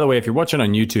appreciate you. By the way, if you're watching on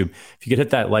YouTube, if you could hit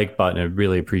that like button, I'd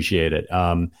really appreciate it.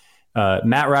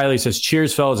 Matt Riley says,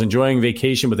 cheers, fellas. Enjoying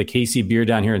vacation with a KC beer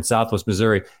down here in Southwest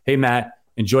Missouri. Hey, Matt,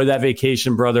 enjoy that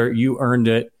vacation, brother. You earned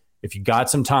it. If you got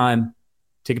some time,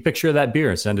 take a picture of that beer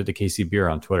and send it to KC Beer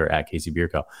on Twitter at KC Beer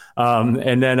Co.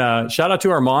 And then shout out to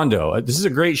Armando. This is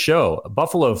a great show. A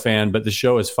Buffalo fan, but the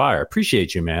show is fire.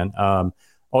 Appreciate you, man.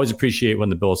 Always appreciate when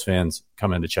the Bills fans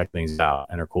come in to check things out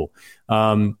and are cool.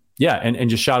 And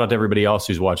just shout out to everybody else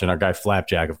who's watching. Our guy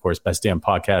Flapjack, of course, best damn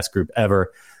podcast group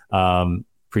ever.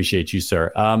 Appreciate you,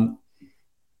 sir.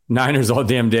 Niners all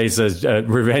damn day says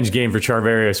revenge game for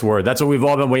Charvarius Ward. That's what we've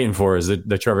all been waiting for, is the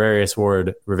Charvarius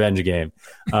Ward revenge game.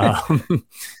 By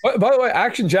the way,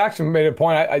 Action Jackson made a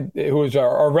point. Who was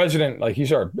our resident, like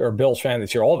he's our Bills fan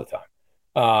that's here all the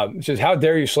time. Says, "How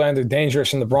dare you slander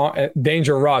Dangerous and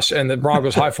Danger Russ and the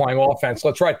Broncos high flying offense?"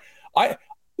 That's right.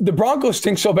 The Broncos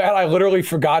stink so bad, I literally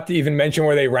forgot to even mention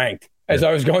where they ranked as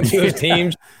I was going through those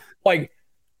teams. Like,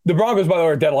 the Broncos, by the way,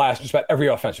 are dead last in just about every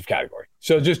offensive category.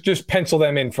 So just pencil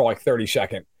them in for like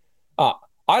 32nd. I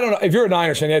don't know. If you're a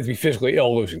Niners fan, you have to be physically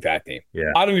ill losing to that team.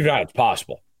 Yeah. I don't even know how it's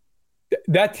possible.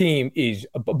 That team is,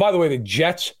 by the way, the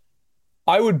Jets,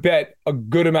 I would bet a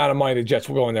good amount of money the Jets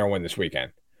will go in there and win this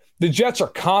weekend. The Jets are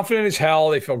confident as hell.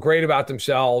 They feel great about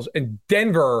themselves. And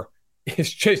Denver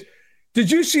is just,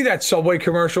 did you see that Subway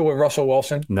commercial with Russell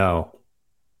Wilson? No.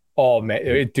 Oh,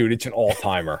 man. Dude, it's an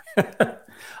all-timer.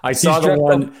 I saw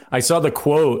the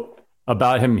quote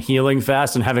about him healing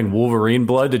fast and having Wolverine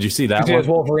blood. Did you see that? He has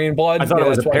Wolverine blood. I thought it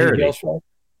was a parody.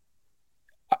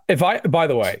 By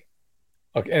the way,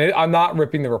 okay, and I'm not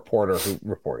ripping the reporter who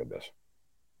reported this,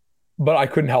 but I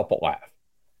couldn't help but laugh.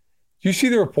 Do you see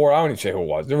the report? I don't even say who it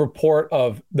was. The report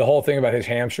of the whole thing about his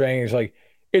hamstring. He's like,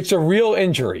 it's a real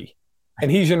injury,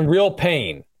 and he's in real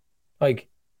pain. Like,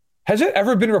 has it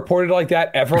ever been reported like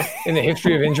that ever in the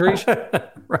history of injuries?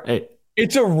 Right.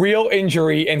 It's a real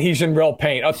injury, and he's in real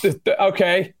pain.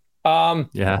 Okay.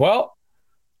 Yeah. Well,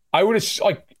 I would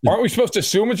aren't we supposed to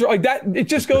assume it's like that? It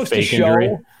just goes to show,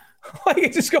 injury. Like,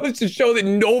 it just goes to show that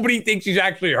nobody thinks he's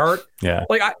actually hurt. Yeah.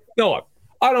 Like, I don't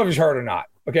know if he's hurt or not.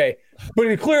 Okay. But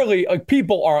it clearly, like,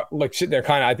 people are like sitting there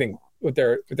kind of, I think, with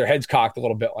their heads cocked a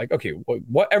little bit. Like, okay,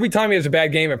 what? Every time he has a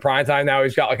bad game in prime time, now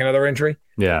he's got like another injury.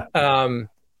 Yeah.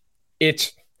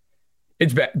 It's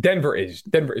bad. Denver is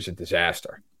a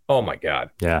disaster. Oh my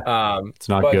God. Yeah. It's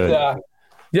not good.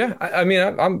 Yeah. I mean,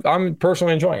 I'm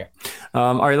personally enjoying it.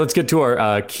 All right, let's get to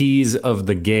our keys of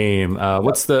the game.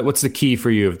 What's the key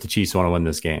for you if the Chiefs want to win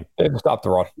this game? They have to stop the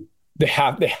run. They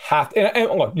have to.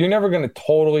 And look, you're never going to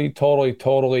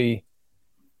totally,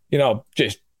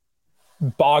 just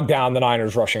bog down the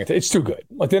Niners rushing. It's too good.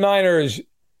 Like the Niners,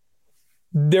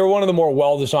 they're one of the more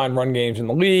well-designed run games in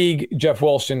the league. Jeff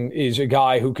Wilson is a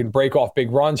guy who can break off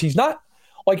big runs. He's not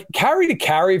like carry to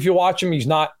carry. If you watch him, he's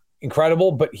not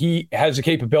incredible, but he has the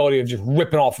capability of just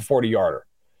ripping off a 40-yarder.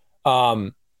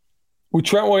 With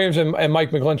Trent Williams and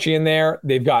Mike McGlinchey in there,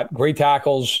 they've got great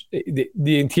tackles.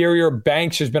 The interior,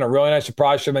 Banks has been a really nice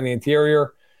surprise to them in the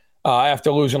interior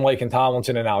after losing Laken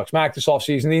Tomlinson and Alex Mack this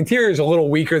offseason. The interior is a little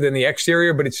weaker than the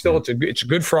exterior, but it's a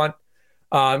good front.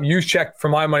 Juszczyk, for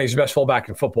my money, is the best fullback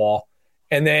in football.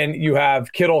 And then you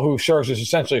have Kittle, who serves as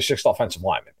essentially a sixth offensive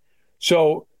lineman.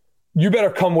 So you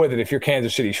better come with it if you're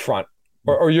Kansas City's front,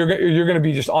 or you're going to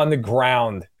be just on the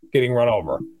ground getting run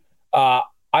over.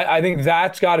 I think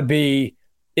that's got to be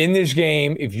in this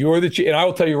game. If you're the Chiefs, and I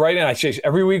will tell you right now, I say this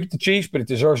every week with the Chiefs, but it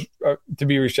deserves to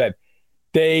be resaid.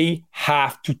 They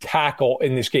have to tackle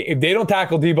in this game. If they don't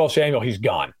tackle Deebo Samuel, he's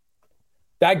gone.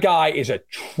 That guy is a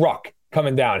truck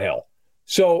coming downhill.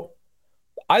 So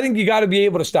I think you got to be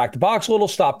able to stack the box a little,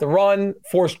 stop the run,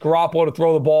 force Garoppolo to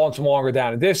throw the ball in some longer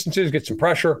down and distances, get some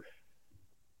pressure.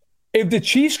 If the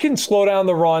Chiefs can slow down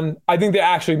the run, I think they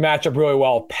actually match up really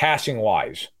well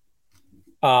passing-wise.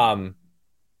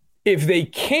 If they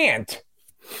can't,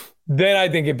 then I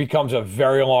think it becomes a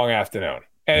very long afternoon.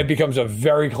 And it becomes a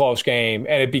very close game.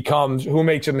 And it becomes who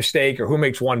makes a mistake or who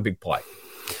makes one big play.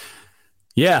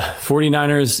 Yeah,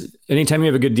 49ers, anytime you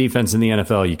have a good defense in the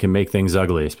NFL, you can make things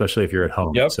ugly, especially if you're at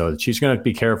home. Yep. So the Chiefs are going to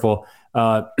be careful.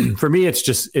 For me,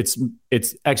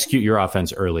 it's execute your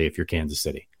offense early if you're Kansas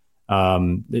City.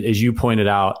 As you pointed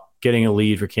out, getting a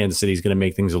lead for Kansas City is going to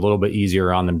make things a little bit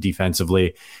easier on them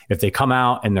defensively. If they come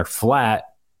out and they're flat,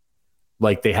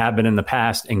 like they have been in the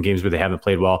past in games where they haven't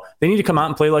played well, they need to come out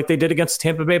and play like they did against the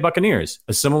Tampa Bay Buccaneers,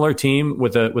 a similar team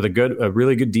with a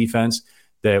really good defense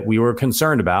that we were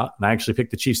concerned about. And I actually picked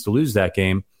the Chiefs to lose that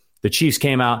game. The Chiefs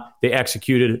came out, they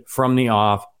executed from the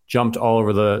off, jumped all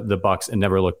over the Bucs and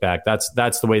never looked back. That's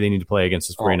the way they need to play against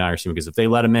this 49ers team, because if they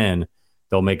let them in,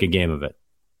 they'll make a game of it.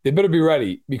 They better be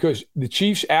ready, because the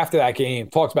Chiefs after that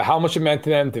game talked about how much it meant to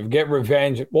them to get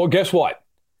revenge. Well, guess what?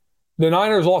 The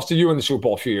Niners lost to you in the Super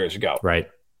Bowl a few years ago. Right.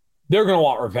 They're going to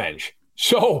want revenge.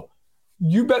 So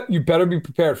you better be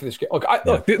prepared for this game. Look,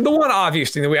 the one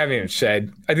obvious thing that we haven't even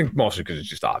said, I think mostly because it's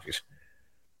just obvious,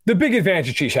 the big advantage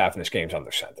the Chiefs have in this game is on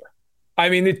their center. I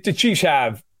mean, the Chiefs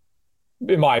have,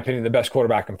 in my opinion, the best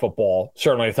quarterback in football,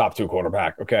 certainly a top two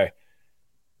quarterback, okay?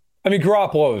 I mean,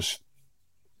 Garoppolo's,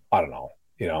 I don't know,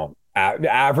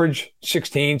 average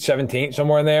 16, 17,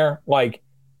 somewhere in there. Like,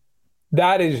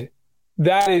 that is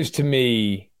to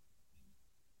me,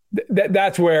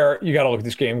 that's where you got to look at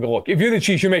this game and go, look, if you're the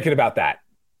Chiefs, you make it about that.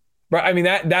 Right? I mean,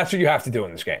 that's what you have to do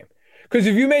in this game. Because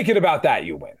if you make it about that,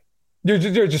 you win. They're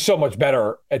just so much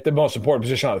better at the most important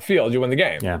position on the field. You win the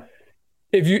game. Yeah.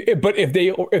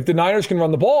 If the Niners can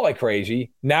run the ball like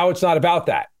crazy, now it's not about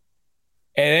that.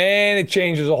 And then it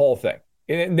changes the whole thing.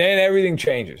 And then everything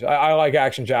changes. I like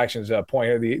Action Jackson's point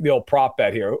here, the old prop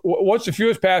bet here. What's the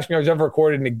fewest passing yards ever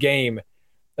recorded in a game?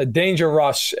 Danger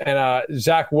Russ and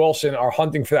Zach Wilson are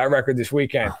hunting for that record this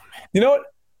weekend. You know what?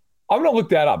 I'm going to look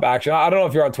that up, actually. I don't know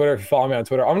if you're on Twitter, if you follow me on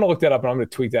Twitter. I'm going to look that up and I'm going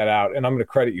to tweet that out, and I'm going to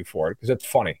credit you for it because that's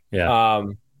funny. Yeah.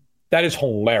 That is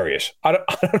hilarious. I'd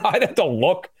have to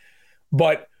look,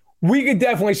 but we could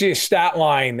definitely see a stat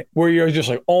line where you're just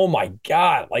like, oh my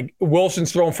God, like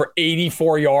Wilson's thrown for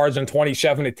 84 yards on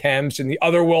 27 attempts, and the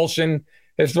other Wilson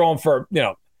has thrown for,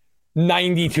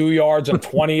 92 yards on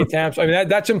 20 attempts. I mean,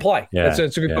 that's in play. Yeah,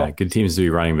 that's a good call. Good teams to be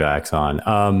running backs on.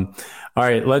 All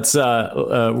right, let's.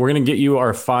 We're going to get you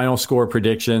our final score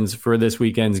predictions for this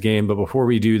weekend's game, but before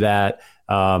we do that,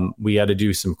 we had to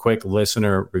do some quick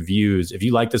listener reviews. If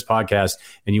you like this podcast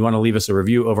and you want to leave us a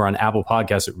review over on Apple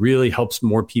Podcasts, it really helps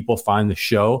more people find the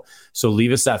show. So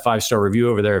leave us that 5-star review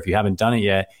over there if you haven't done it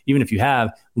yet. Even if you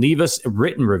have, leave us a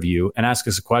written review and ask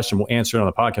us a question. We'll answer it on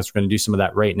the podcast. We're going to do some of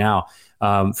that right now.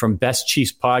 From Best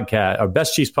Chiefs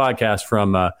Podcast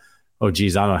from, I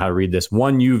don't know how to read this,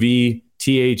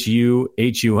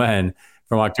 1UVTHUHUN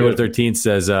from October 13th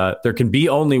says, there can be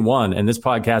only one, and this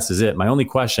podcast is it. My only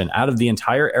question, out of the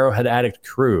entire Arrowhead Addict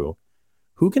crew,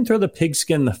 who can throw the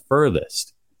pigskin the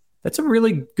furthest? That's a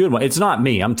really good one. It's not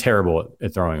me. I'm terrible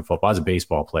at throwing a football. I was a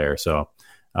baseball player, so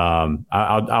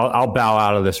I'll bow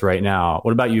out of this right now.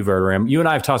 What about you, Verderam? You and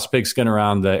I have tossed pigskin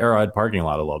around the Arrowhead parking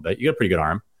lot a little bit. You got a pretty good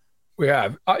arm. We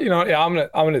have. I'm gonna.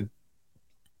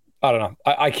 I don't know.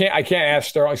 I can't ask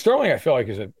Sterling. Sterling, I feel like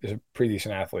is a pretty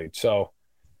decent athlete. So,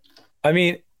 I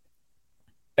mean,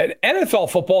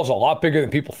 NFL football is a lot bigger than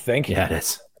people think. Yeah, it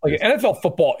is. Like NFL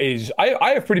football is.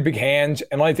 I have pretty big hands,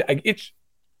 and it's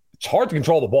hard to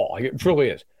control the ball. Like, it truly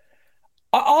is.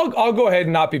 I'll go ahead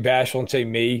and not be bashful and say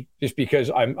me, just because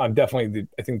I'm definitely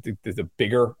I think the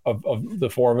bigger of the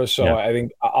four of us. So I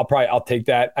think I'll take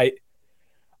that.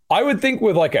 I would think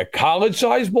with like a college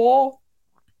size ball,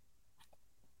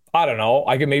 I don't know,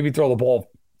 I could maybe throw the ball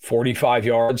 45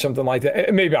 yards, something like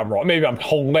that. Maybe I'm wrong. Maybe I'm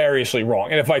hilariously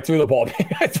wrong. And if I threw the ball,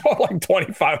 maybe I throw like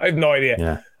 25. I have no idea.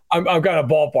 Yeah. I'm kind of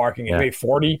ballparking it, maybe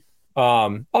 40.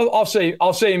 I'll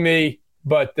say me,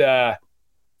 but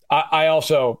I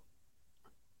also.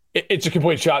 It's a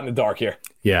complete shot in the dark here.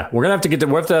 Yeah, we're gonna have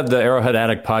to have the Arrowhead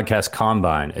Addict podcast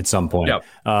combine at some point. Yep.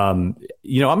 I'm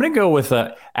gonna go with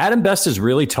Adam Best is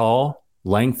really tall,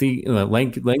 lengthy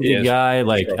guy.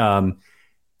 Like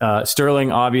sure.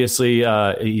 Sterling, obviously,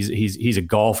 he's a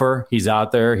golfer. He's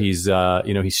out there. He's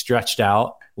he's stretched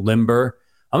out, limber.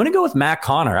 I'm gonna go with Matt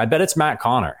Connor. I bet it's Matt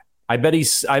Connor. I bet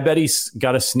he's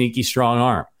got a sneaky strong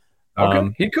arm.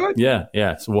 Okay, he could.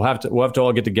 Yeah. So we'll have to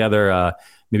all get together.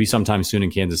 Maybe sometime soon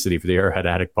in Kansas City for the Arrowhead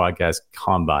Addict podcast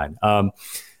combine.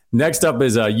 Next up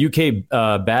is UK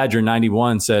Badger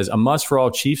 91 says, a must for all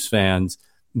Chiefs fans.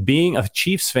 Being a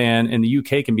Chiefs fan in the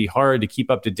UK can be hard to keep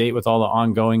up to date with all the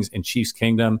ongoings in Chiefs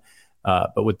Kingdom.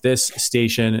 But with this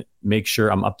station, make sure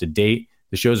I'm up to date.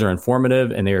 The shows are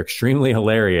informative and they are extremely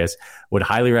hilarious. Would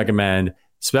highly recommend.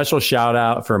 Special shout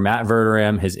out for Matt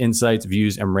Verderam. His insights,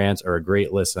 views, and rants are a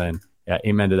great listen. Yeah,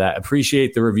 amen to that.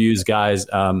 Appreciate the reviews, guys.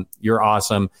 You're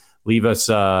awesome. Leave us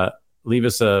a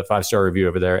 5-star review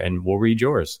over there, and we'll read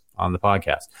yours on the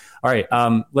podcast. All right,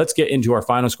 let's get into our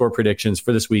final score predictions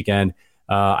for this weekend.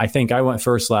 I think I went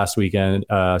first last weekend,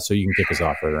 so you can kick us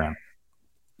off right around.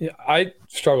 Yeah, I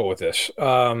struggle with this.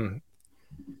 I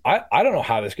don't know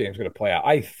how this game's going to play out.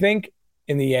 I think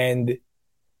in the end,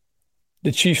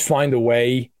 the Chiefs find a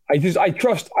way. I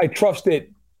trust that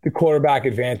the quarterback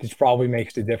advantage probably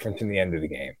makes the difference in the end of the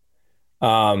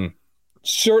game.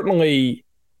 Certainly,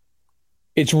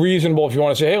 it's reasonable if you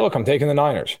want to say, hey, look, I'm taking the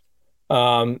Niners.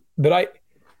 But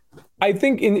I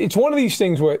think it's one of these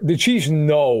things where the Chiefs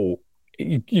know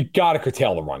you got to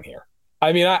curtail the run here.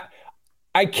 I mean,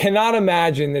 I cannot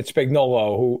imagine that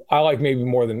Spagnuolo, who I like maybe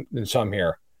more than some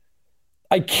here,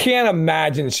 I can't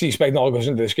imagine that Steve Spagnuolo goes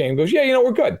into this game and goes, yeah,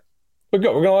 we're good. We're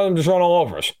good. We're going to let them just run all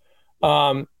over us.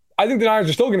 I think the Niners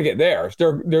are still going to get theirs.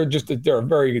 They're a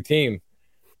very good team.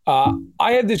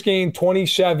 I had this game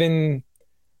 27.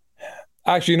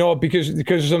 Actually, you know what? Because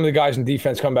of some of the guys in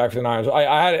defense come back for the Niners,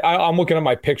 I'm looking at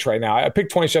my picks right now. I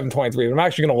picked 27-23, but I'm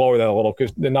actually going to lower that a little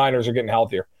because the Niners are getting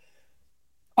healthier.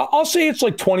 I'll say it's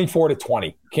like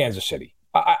 24-20, Kansas City.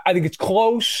 I think it's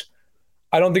close.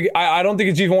 I don't think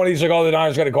it's even one of these like, oh, the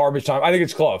Niners got a garbage time. I think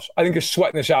it's close. I think they're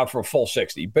sweating this out for a full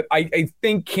 60. But I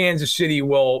think Kansas City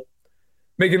will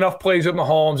make enough plays with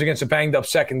Mahomes against a banged up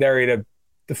secondary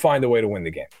to find a way to win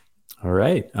the game. All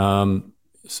right.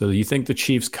 So you think the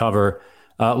Chiefs cover?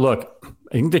 Look,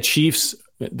 I think the Chiefs,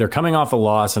 they're coming off a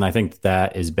loss, and I think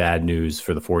that is bad news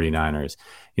for the 49ers.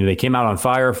 They came out on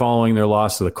fire following their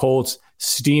loss to the Colts,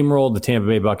 steamrolled the Tampa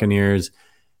Bay Buccaneers.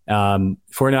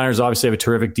 49ers obviously have a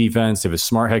terrific defense. They have a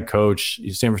smart head coach.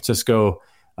 San Francisco,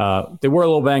 they were a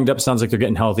little banged up. Sounds like they're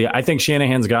getting healthy. I think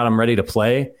Shanahan's got them ready to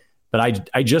play. But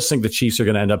I just think the Chiefs are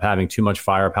going to end up having too much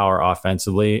firepower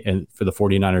offensively and for the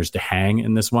 49ers to hang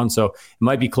in this one. So it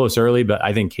might be close early, but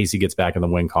I think Casey gets back in the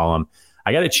win column.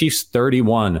 I got a Chiefs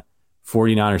 31,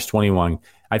 49ers 21.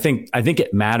 I think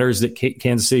it matters that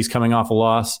Kansas City's coming off a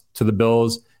loss to the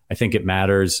Bills. I think it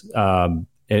matters.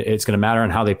 It's going to matter on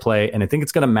how they play. And I think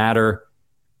it's going to matter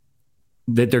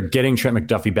that they're getting Trent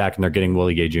McDuffie back and they're getting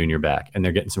Willie Gay Jr. back and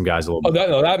they're getting some guys a little bit.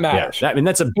 That matters. Yeah,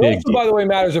 that's a big deal. By the way,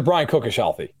 matters if Brian Cook is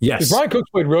healthy. Yes. Because Brian Cook's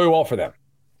played really well for them.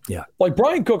 Yeah. Like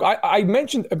Brian Cook, I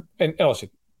mentioned, and listen,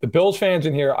 the Bills fans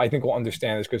in here, I think will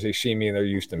understand this because they see me and they're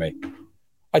used to me.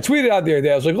 I tweeted out the other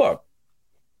day, I was like, look,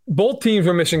 both teams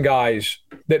were missing guys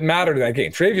that mattered in that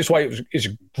game. Tre'Davious White is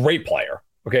a great player.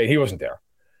 Okay, he wasn't there.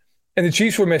 And the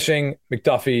Chiefs were missing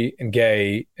McDuffie and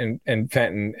Gay and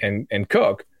Fenton and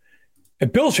Cook.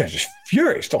 And Bills fans are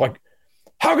furious. They're like,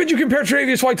 how could you compare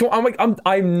Tre'Davious White to him? I'm like,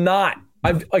 I'm not.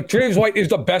 I'm like, Tre'Davious White is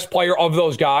the best player of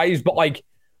those guys. But like,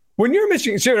 when you're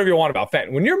missing, say whatever you want about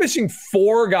Fenton, when you're missing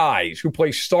 4 guys who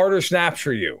play starter snaps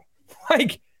for you,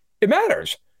 like, it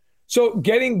matters. So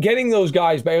getting those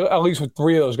guys back, at least with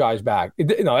 3 of those guys back,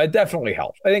 it definitely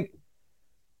helps. I think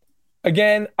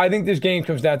this game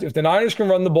comes down to if the Niners can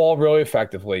run the ball really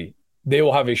effectively, they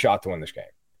will have a shot to win this game.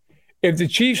 If the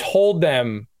Chiefs hold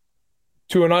them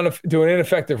to an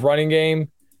ineffective running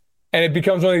game, and it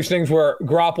becomes one of these things where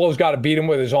Garoppolo's got to beat him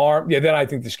with his arm, then I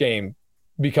think this game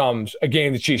becomes a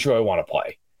game the Chiefs really want to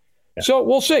play. Yeah. So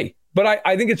we'll see. But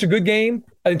I think it's a good game.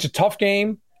 I think it's a tough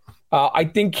game. I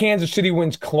think Kansas City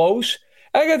wins close.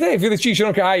 I got to tell you, if you're the Chiefs, you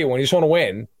don't care how you win. You just want to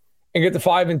win and get to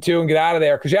 5-2 and get out of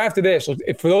there. Because after this,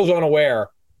 for those unaware,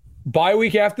 bye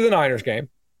week after the Niners game,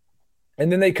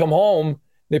 and then they come home,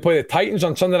 they play the Titans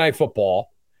on Sunday Night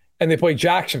Football, and they play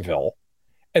Jacksonville,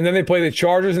 and then they play the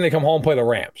Chargers, and they come home and play the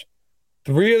Rams.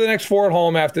 3 of the next 4 at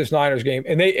home after this Niners game,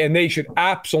 and they should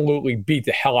absolutely beat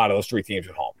the hell out of those 3 teams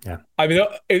at home. Yeah. I mean,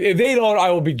 if they don't,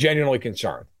 I will be genuinely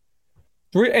concerned.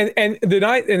 And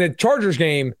the Chargers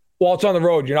game, while it's on the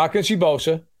road, you're not going to see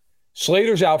Bosa.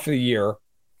 Slater's out for the year.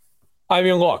 I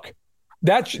mean, look,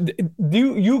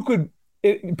 you could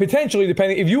potentially,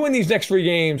 depending, if you win these next 3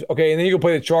 games, okay, and then you go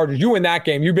play the Chargers, you win that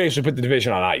game, you basically put the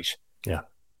division on ice. Yeah.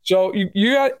 So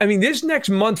you got, I mean, this next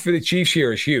month for the Chiefs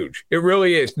here is huge. It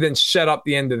really is. Then set up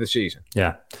the end of the season.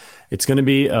 Yeah. It's going to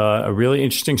be a really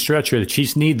interesting stretch here. The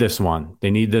Chiefs need this one. They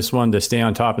need this one to stay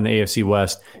on top in the AFC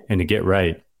West and to get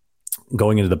right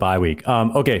going into the bye week.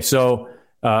 Okay, so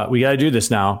we got to do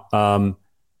this now.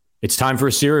 It's time for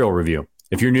a serial review.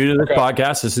 If you're new to this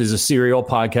podcast, this is a serial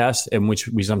podcast in which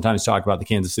we sometimes talk about the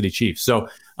Kansas City Chiefs. So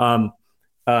I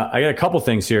got a couple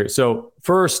things here. So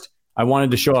first, I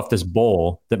wanted to show off this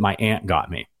bowl that my aunt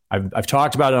got me. I've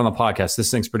talked about it on the podcast.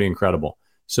 This thing's pretty incredible.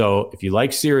 So if you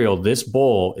like cereal, this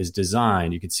bowl is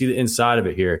designed. You can see the inside of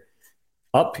it here.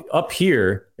 Up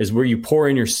here is where you pour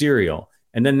in your cereal.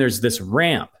 And then there's this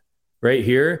ramp right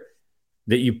here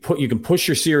that you can push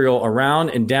your cereal around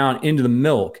and down into the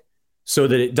milk so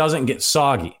that it doesn't get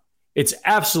soggy. It's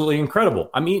absolutely incredible.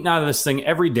 I'm eating out of this thing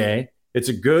every day. It's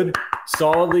a good,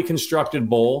 solidly constructed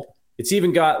bowl. It's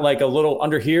even got like a little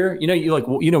under here.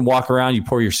 You walk around, you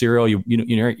pour your cereal.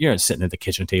 You're not sitting at the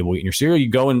kitchen table eating your cereal. You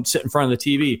go and sit in front of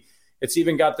the TV. It's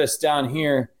even got this down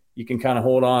here. You can kind of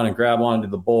hold on and grab onto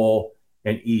the bowl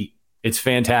and eat. It's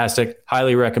fantastic.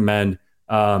 Highly recommend.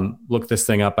 Look this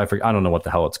thing up. I don't know what the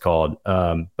hell it's called,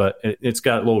 but it's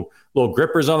got little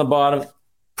grippers on the bottom.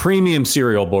 Premium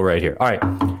cereal bowl right here. All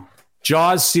right,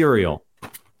 Jaws cereal.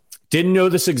 Didn't know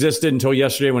this existed until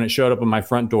yesterday when it showed up on my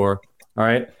front door. All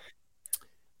right.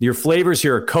 Your flavors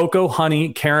here are cocoa,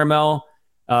 honey, caramel,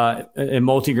 and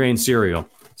multigrain cereal.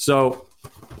 So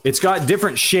it's got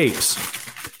different shapes.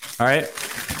 All right.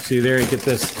 See there, you get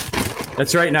this.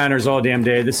 That's right, Niners all damn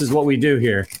day. This is what we do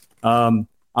here. I'm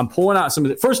pulling out some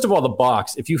of it. First of all, the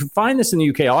box. If you find this in the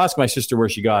UK, I'll ask my sister where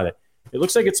she got it. It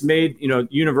looks like it's made,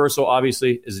 Universal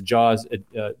obviously is a Jaws.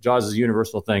 Jaws is a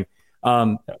Universal thing.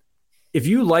 If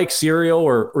you like cereal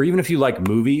or even if you like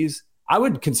movies, I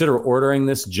would consider ordering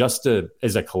this just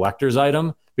as a collector's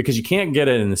item because you can't get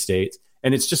it in the States.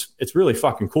 And it's really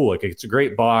fucking cool. Like it's a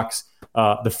great box.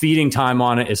 The feeding time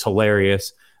on it is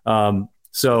hilarious.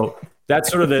 So that's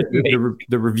sort of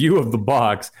the review of the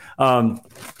box.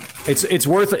 It's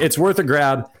worth a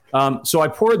grab. So I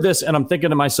poured this and I'm thinking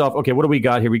to myself, okay, what do we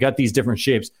got here? We got these different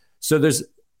shapes. So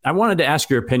I wanted to ask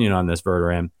your opinion on this,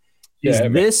 Verderame. Is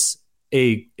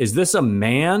this a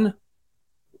man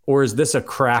or is this a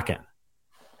kraken?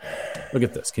 Look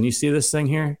at this. Can you see this thing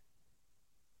here?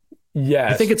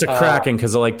 Yes. I think it's a kraken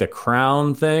because of like the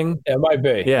crown thing. It might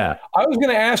be. Yeah. I was going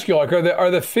to ask you, like,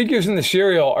 are the figures in the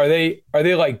cereal, are they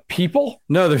like people?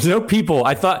 No, there's no people.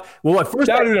 I thought, at first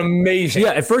that would be amazing.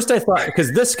 Yeah. At first I thought,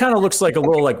 because this kind of looks like a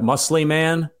little like muscly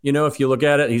man, if you look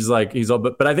at it, he's all,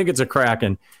 but I think it's a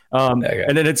kraken. Okay.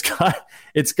 And then it's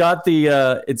got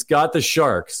the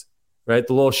sharks, right?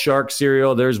 The little shark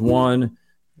cereal. There's one.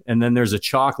 And then there's a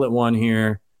chocolate one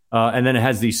here. And then it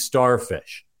has these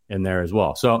starfish in there as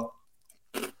well. So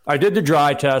I did the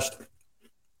dry test.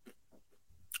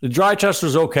 The dry test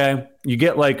was okay. You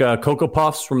get like Cocoa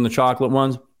Puffs from the chocolate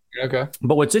ones. Okay.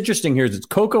 But what's interesting here is it's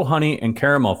cocoa, honey, and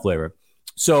caramel flavor.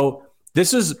 So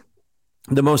this is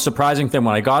the most surprising thing.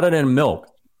 When I got it in milk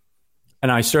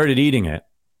and I started eating it,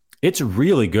 it's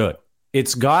really good.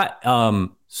 It's got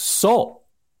salt.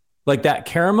 Like that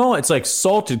caramel, it's like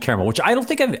salted caramel, which I don't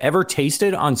think I've ever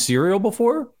tasted on cereal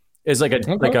before. Is like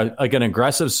an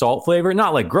aggressive salt flavor,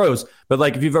 not like gross, but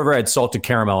like if you've ever had salted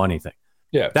caramel, anything.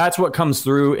 Yeah, that's what comes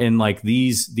through in like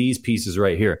these pieces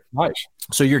right here. Nice.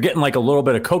 So you're getting like a little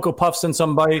bit of Cocoa Puffs in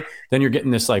some bite, then you're getting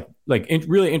this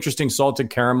really interesting salted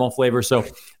caramel flavor. So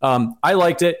I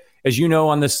liked it. As you know,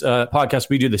 on this podcast,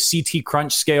 we do the CT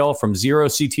Crunch scale from 0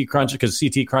 CT Crunch because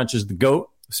CT Crunch is the GOAT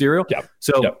cereal. Yeah.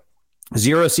 So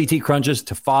 0 CT Crunches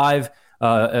to 5.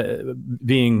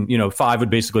 Being 5 would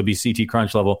basically be CT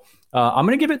Crunch level. I'm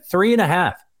going to give it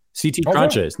 3.5 CT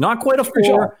Crunches. Not quite a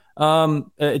 4.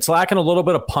 It's lacking a little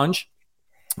bit of punch,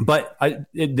 but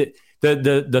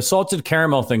the salted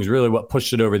caramel thing is really what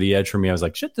pushed it over the edge for me. I was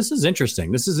like, shit, this is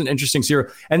interesting. This is an interesting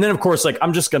cereal. And then of course, like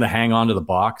I'm just going to hang on to the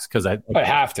box because I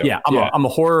have to. Yeah, I'm a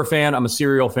horror fan. I'm a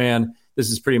cereal fan.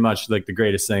 This is pretty much like the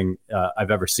greatest thing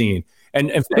I've ever seen.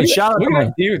 And shout out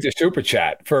to you with the super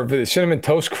chat for the cinnamon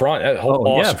toast crunch.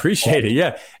 Awesome. Yeah, appreciate it.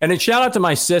 Yeah, and shout out to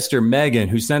my sister Megan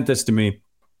who sent this to me.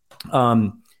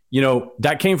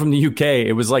 That came from the UK.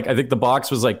 It was like, I think the box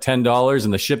was like $10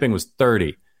 and the shipping was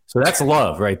 $30. So that's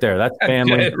love right there. That's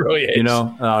family. It really is.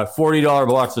 $40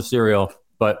 blocks of cereal.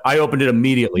 But I opened it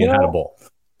immediately and had a bowl.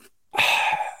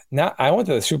 Now I went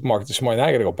to the supermarket this morning. Now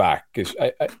I got to go back because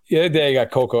the other day I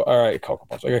got Cocoa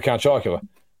Puffs. I got Count Chocula.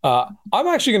 I'm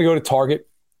actually going to go to Target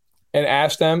and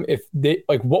ask them if they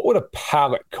what would a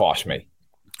pallet cost me?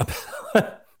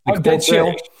 I'm dead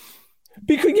serious.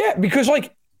 Because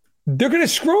they're going to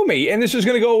screw me, and this is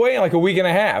going to go away in like a week and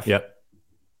a half. Yep.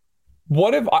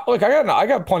 What if I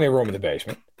got plenty of room in the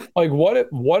basement?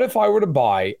 What if I were to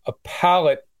buy a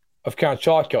pallet of Count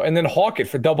Chocula and then hawk it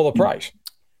for double the price?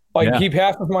 Keep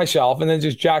half of myself and then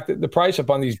just jack the price up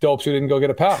on these dopes who didn't go get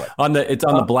a pallet. It's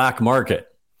on the black market,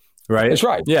 right? That's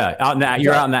right. Yeah,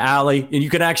 you're out in the alley, and you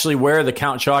can actually wear the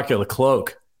Count Chocula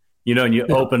cloak, and you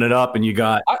open it up, and you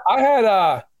got.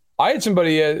 I had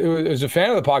somebody who was a fan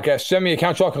of the podcast send me a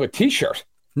Count Chocula T-shirt.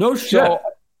 No shit. So,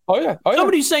 oh yeah.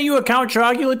 Somebody sent you a Count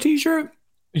Chocula T-shirt?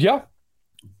 Yeah.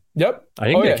 Yep.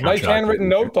 Nice handwritten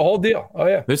note, the whole deal. Oh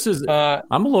yeah. This is.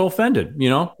 I'm a little offended.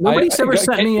 Nobody's ever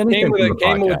sent me anything.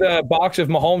 Came with a box of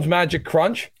Mahomes Magic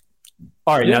Crunch.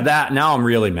 All right, now I'm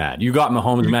really mad. You got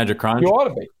Mahomes Magic Crunch. You ought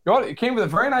to be. It came with a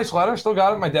very nice letter. Still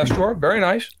got it in my desk drawer. Very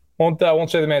nice. Won't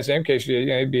say the man's name in case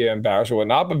he'd be embarrassed or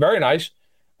whatnot. But very nice.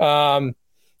 Oh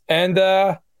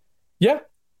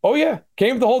yeah,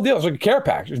 came with the whole deal. It's like a care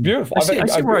package. It was beautiful. I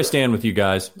see where I stand with you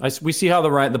guys. We see how the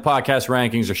podcast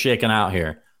rankings are shaking out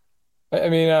here. I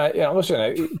mean,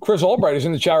 listen, Chris Albright is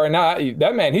in the chat right now.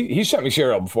 That man, he sent me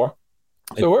cereal before.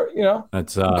 So we're,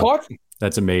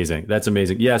 that's amazing. That's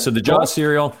amazing. Yeah. So the Jaws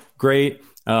cereal, great.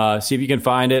 See if you can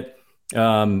find it,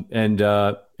 and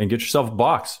get yourself a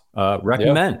box.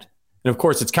 Recommend. Yeah. And of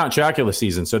course, it's Count Chocula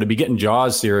season. So to be getting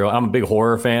Jaws cereal, I'm a big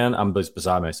horror fan. I'm just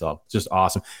beside myself. It's just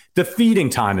awesome. The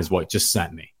feeding time is what just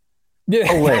sent me. Yeah,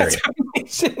 hilarious.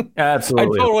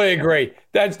 Absolutely. I totally agree.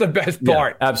 That's the best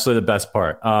part. Yeah, absolutely the best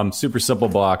part. Super simple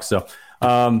box. So,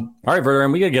 all right,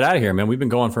 Verderame, we got to get out of here, man. We've been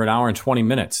going for an hour and 20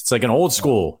 minutes. It's like an old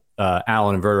school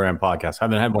Alan and Verderame podcast. I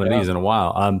haven't had one of these in a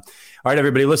while. All right,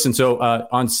 everybody, listen. So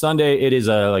on Sunday, it is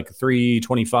a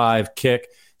 3:25 kick.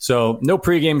 So no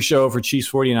pregame show for Chiefs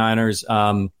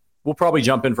 49ers. We'll probably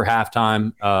jump in for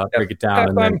halftime, break it down.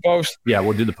 And then, post. Yeah,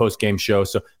 we'll do the post-game show.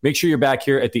 So make sure you're back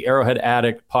here at the Arrowhead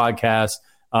Addict podcast.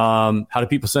 How do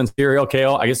people send cereal,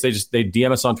 Kale? I guess they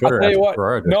DM us on Twitter. I'll tell you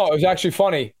what. No, it was actually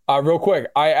funny. Real quick,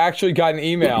 I actually got an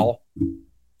email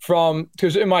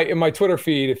because in my Twitter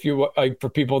feed, if you for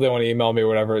people that want to email me or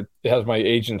whatever, it has my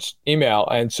agent's email.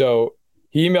 And so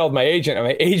he emailed my agent, and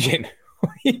my agent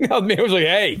emailed me. It was like,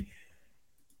 hey,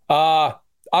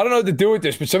 I don't know what to do with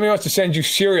this, but somebody wants to send you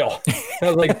cereal. And I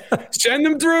was like, send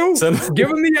them through, give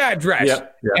them the address.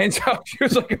 Yep. And so she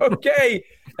was like, okay.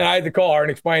 And I had to call her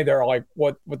and explain to her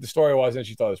what the story was, and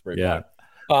she thought it was pretty funny.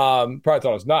 Probably thought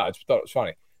it was nuts, but thought it was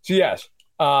funny. So yes.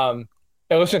 Hey,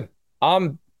 listen,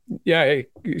 hey,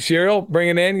 cereal, bring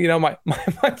it in. My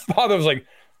father was like,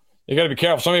 you got to be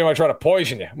careful. Somebody might try to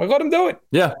poison you. I'm like, let him do it.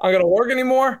 Yeah. I'm going to work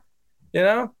anymore.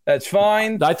 That's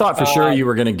fine. I thought for sure you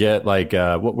were going to get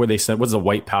what were they sent? What's the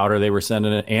white powder they were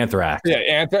sending it? Anthrax. Yeah,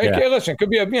 anthrax. Yeah. Okay, listen, could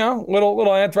be a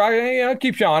little anthrax.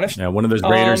 Keeps you honest. Yeah, one of those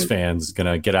Raiders fans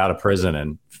going to get out of prison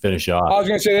and finish off. I was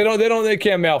going to say they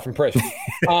can't mail from prison.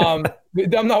 I'm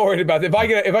not worried about that. If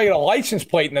I get a license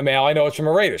plate in the mail, I know it's from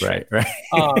a Raiders. Right.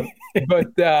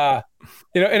 But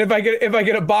and if I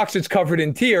get a box that's covered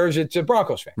in tears, it's a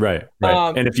Broncos fan. Right.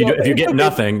 And if you get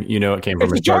nothing, it came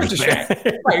from a Chargers fan.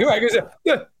 Right.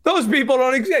 Those people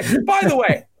don't exist. By the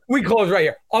way, we close right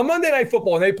here. On Monday Night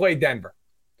Football, when they played Denver,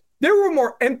 there were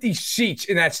more empty seats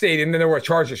in that stadium than there were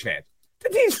Chargers fans. The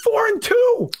team's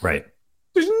 4-2. Right.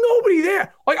 There's nobody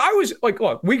there. I was like,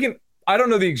 look, I don't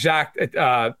know the exact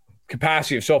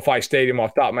capacity of SoFi Stadium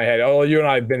off the top of my head. Although you and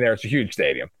I have been there, it's a huge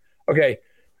stadium. Okay.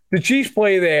 The Chiefs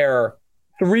play there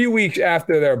 3 weeks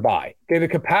after their bye. Okay, the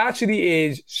capacity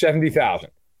is 70,000.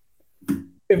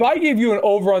 If I give you an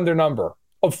over-under number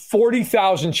of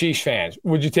 40,000 Chiefs fans,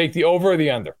 would you take the over or the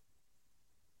under?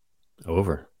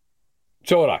 Over.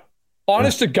 So would I.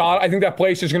 Honest to God, I think that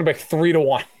place is going to be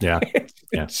 3-1. Yeah. It's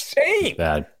insane. It's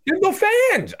bad. There's no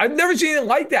fans. I've never seen anything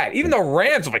like that. Even the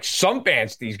Rams have some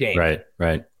fans these games.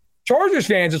 Right. Chargers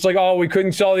fans, it's like, oh, we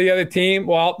couldn't sell the other team.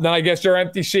 Well, then I guess they're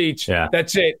empty seats. Yeah.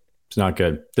 That's it. It's not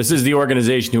good. This is the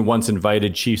organization who once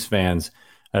invited Chiefs fans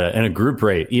in a group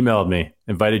rate, emailed me,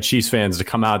 invited Chiefs fans to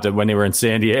come out when they were in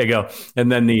San Diego.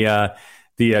 And then the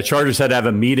Chargers had to have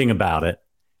a meeting about it.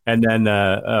 And then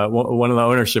one of the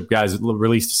ownership guys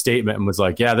released a statement and was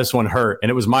like, yeah, this one hurt. And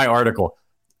it was my article.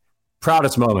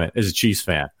 Proudest moment as a Chiefs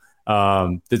fan.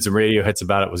 Did some radio hits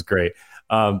about it. It was great.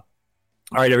 All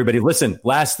right, everybody, listen,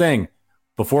 last thing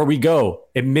before we go.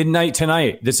 At midnight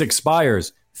tonight, this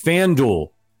expires. FanDuel.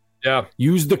 Yeah.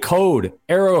 Use the code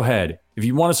Arrowhead if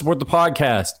you want to support the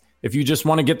podcast. If you just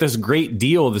want to get this great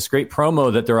deal, this great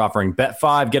promo that they're offering, bet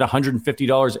 $5, get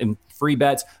 $150 in free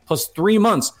bets, plus 3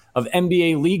 months of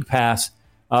NBA League Pass.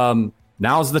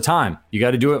 Now's the time. You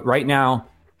got to do it right now.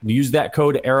 Use that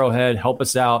code Arrowhead. Help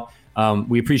us out.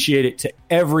 We appreciate it to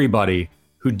everybody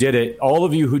who did it. All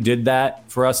of you who did that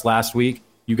for us last week,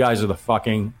 you guys are the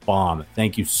fucking bomb.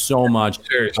 Thank you so much.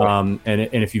 Seriously. And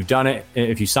if you've done it,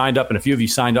 if you signed up, and a few of you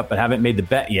signed up but haven't made the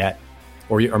bet yet,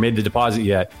 or made the deposit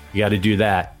yet, you got to do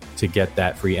that to get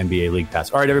that free NBA League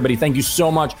Pass. All right, everybody, thank you so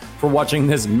much for watching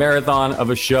this marathon of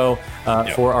a show.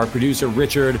 For our producer,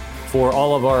 Richard, for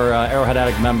all of our Arrowhead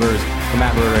Addict members, for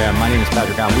Matt Verderam, my name is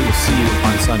Patrick Allen. We will see you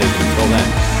on Sunday. Until then,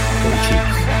 go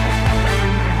Chiefs.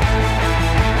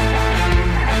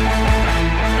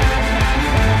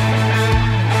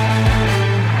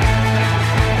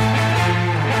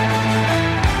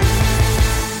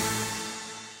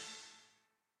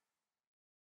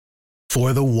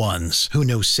 For the ones who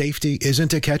know safety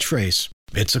isn't a catchphrase,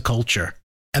 it's a culture.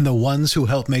 And the ones who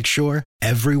help make sure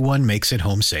everyone makes it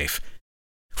home safe.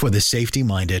 For the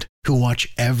safety-minded who watch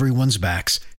everyone's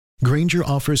backs, Grainger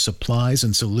offers supplies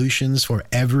and solutions for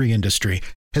every industry,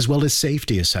 as well as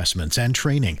safety assessments and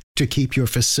training to keep your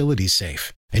facilities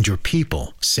safe and your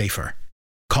people safer.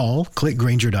 Call, click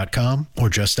Grainger.com, or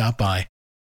just stop by.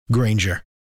 Grainger,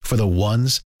 for the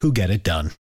ones who get it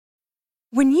done.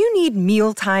 When you need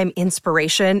mealtime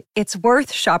inspiration, it's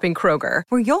worth shopping Kroger,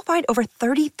 where you'll find over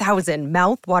 30,000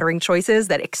 mouth-watering choices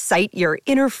that excite your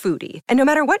inner foodie. And no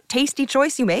matter what tasty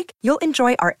choice you make, you'll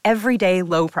enjoy our everyday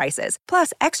low prices,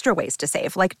 plus extra ways to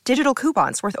save, like digital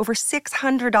coupons worth over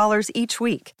 $600 each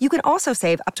week. You can also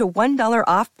save up to $1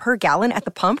 off per gallon at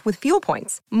the pump with fuel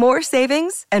points. More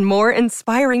savings and more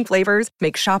inspiring flavors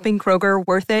make shopping Kroger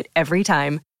worth it every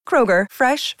time. Kroger,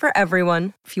 fresh for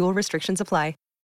everyone. Fuel restrictions apply.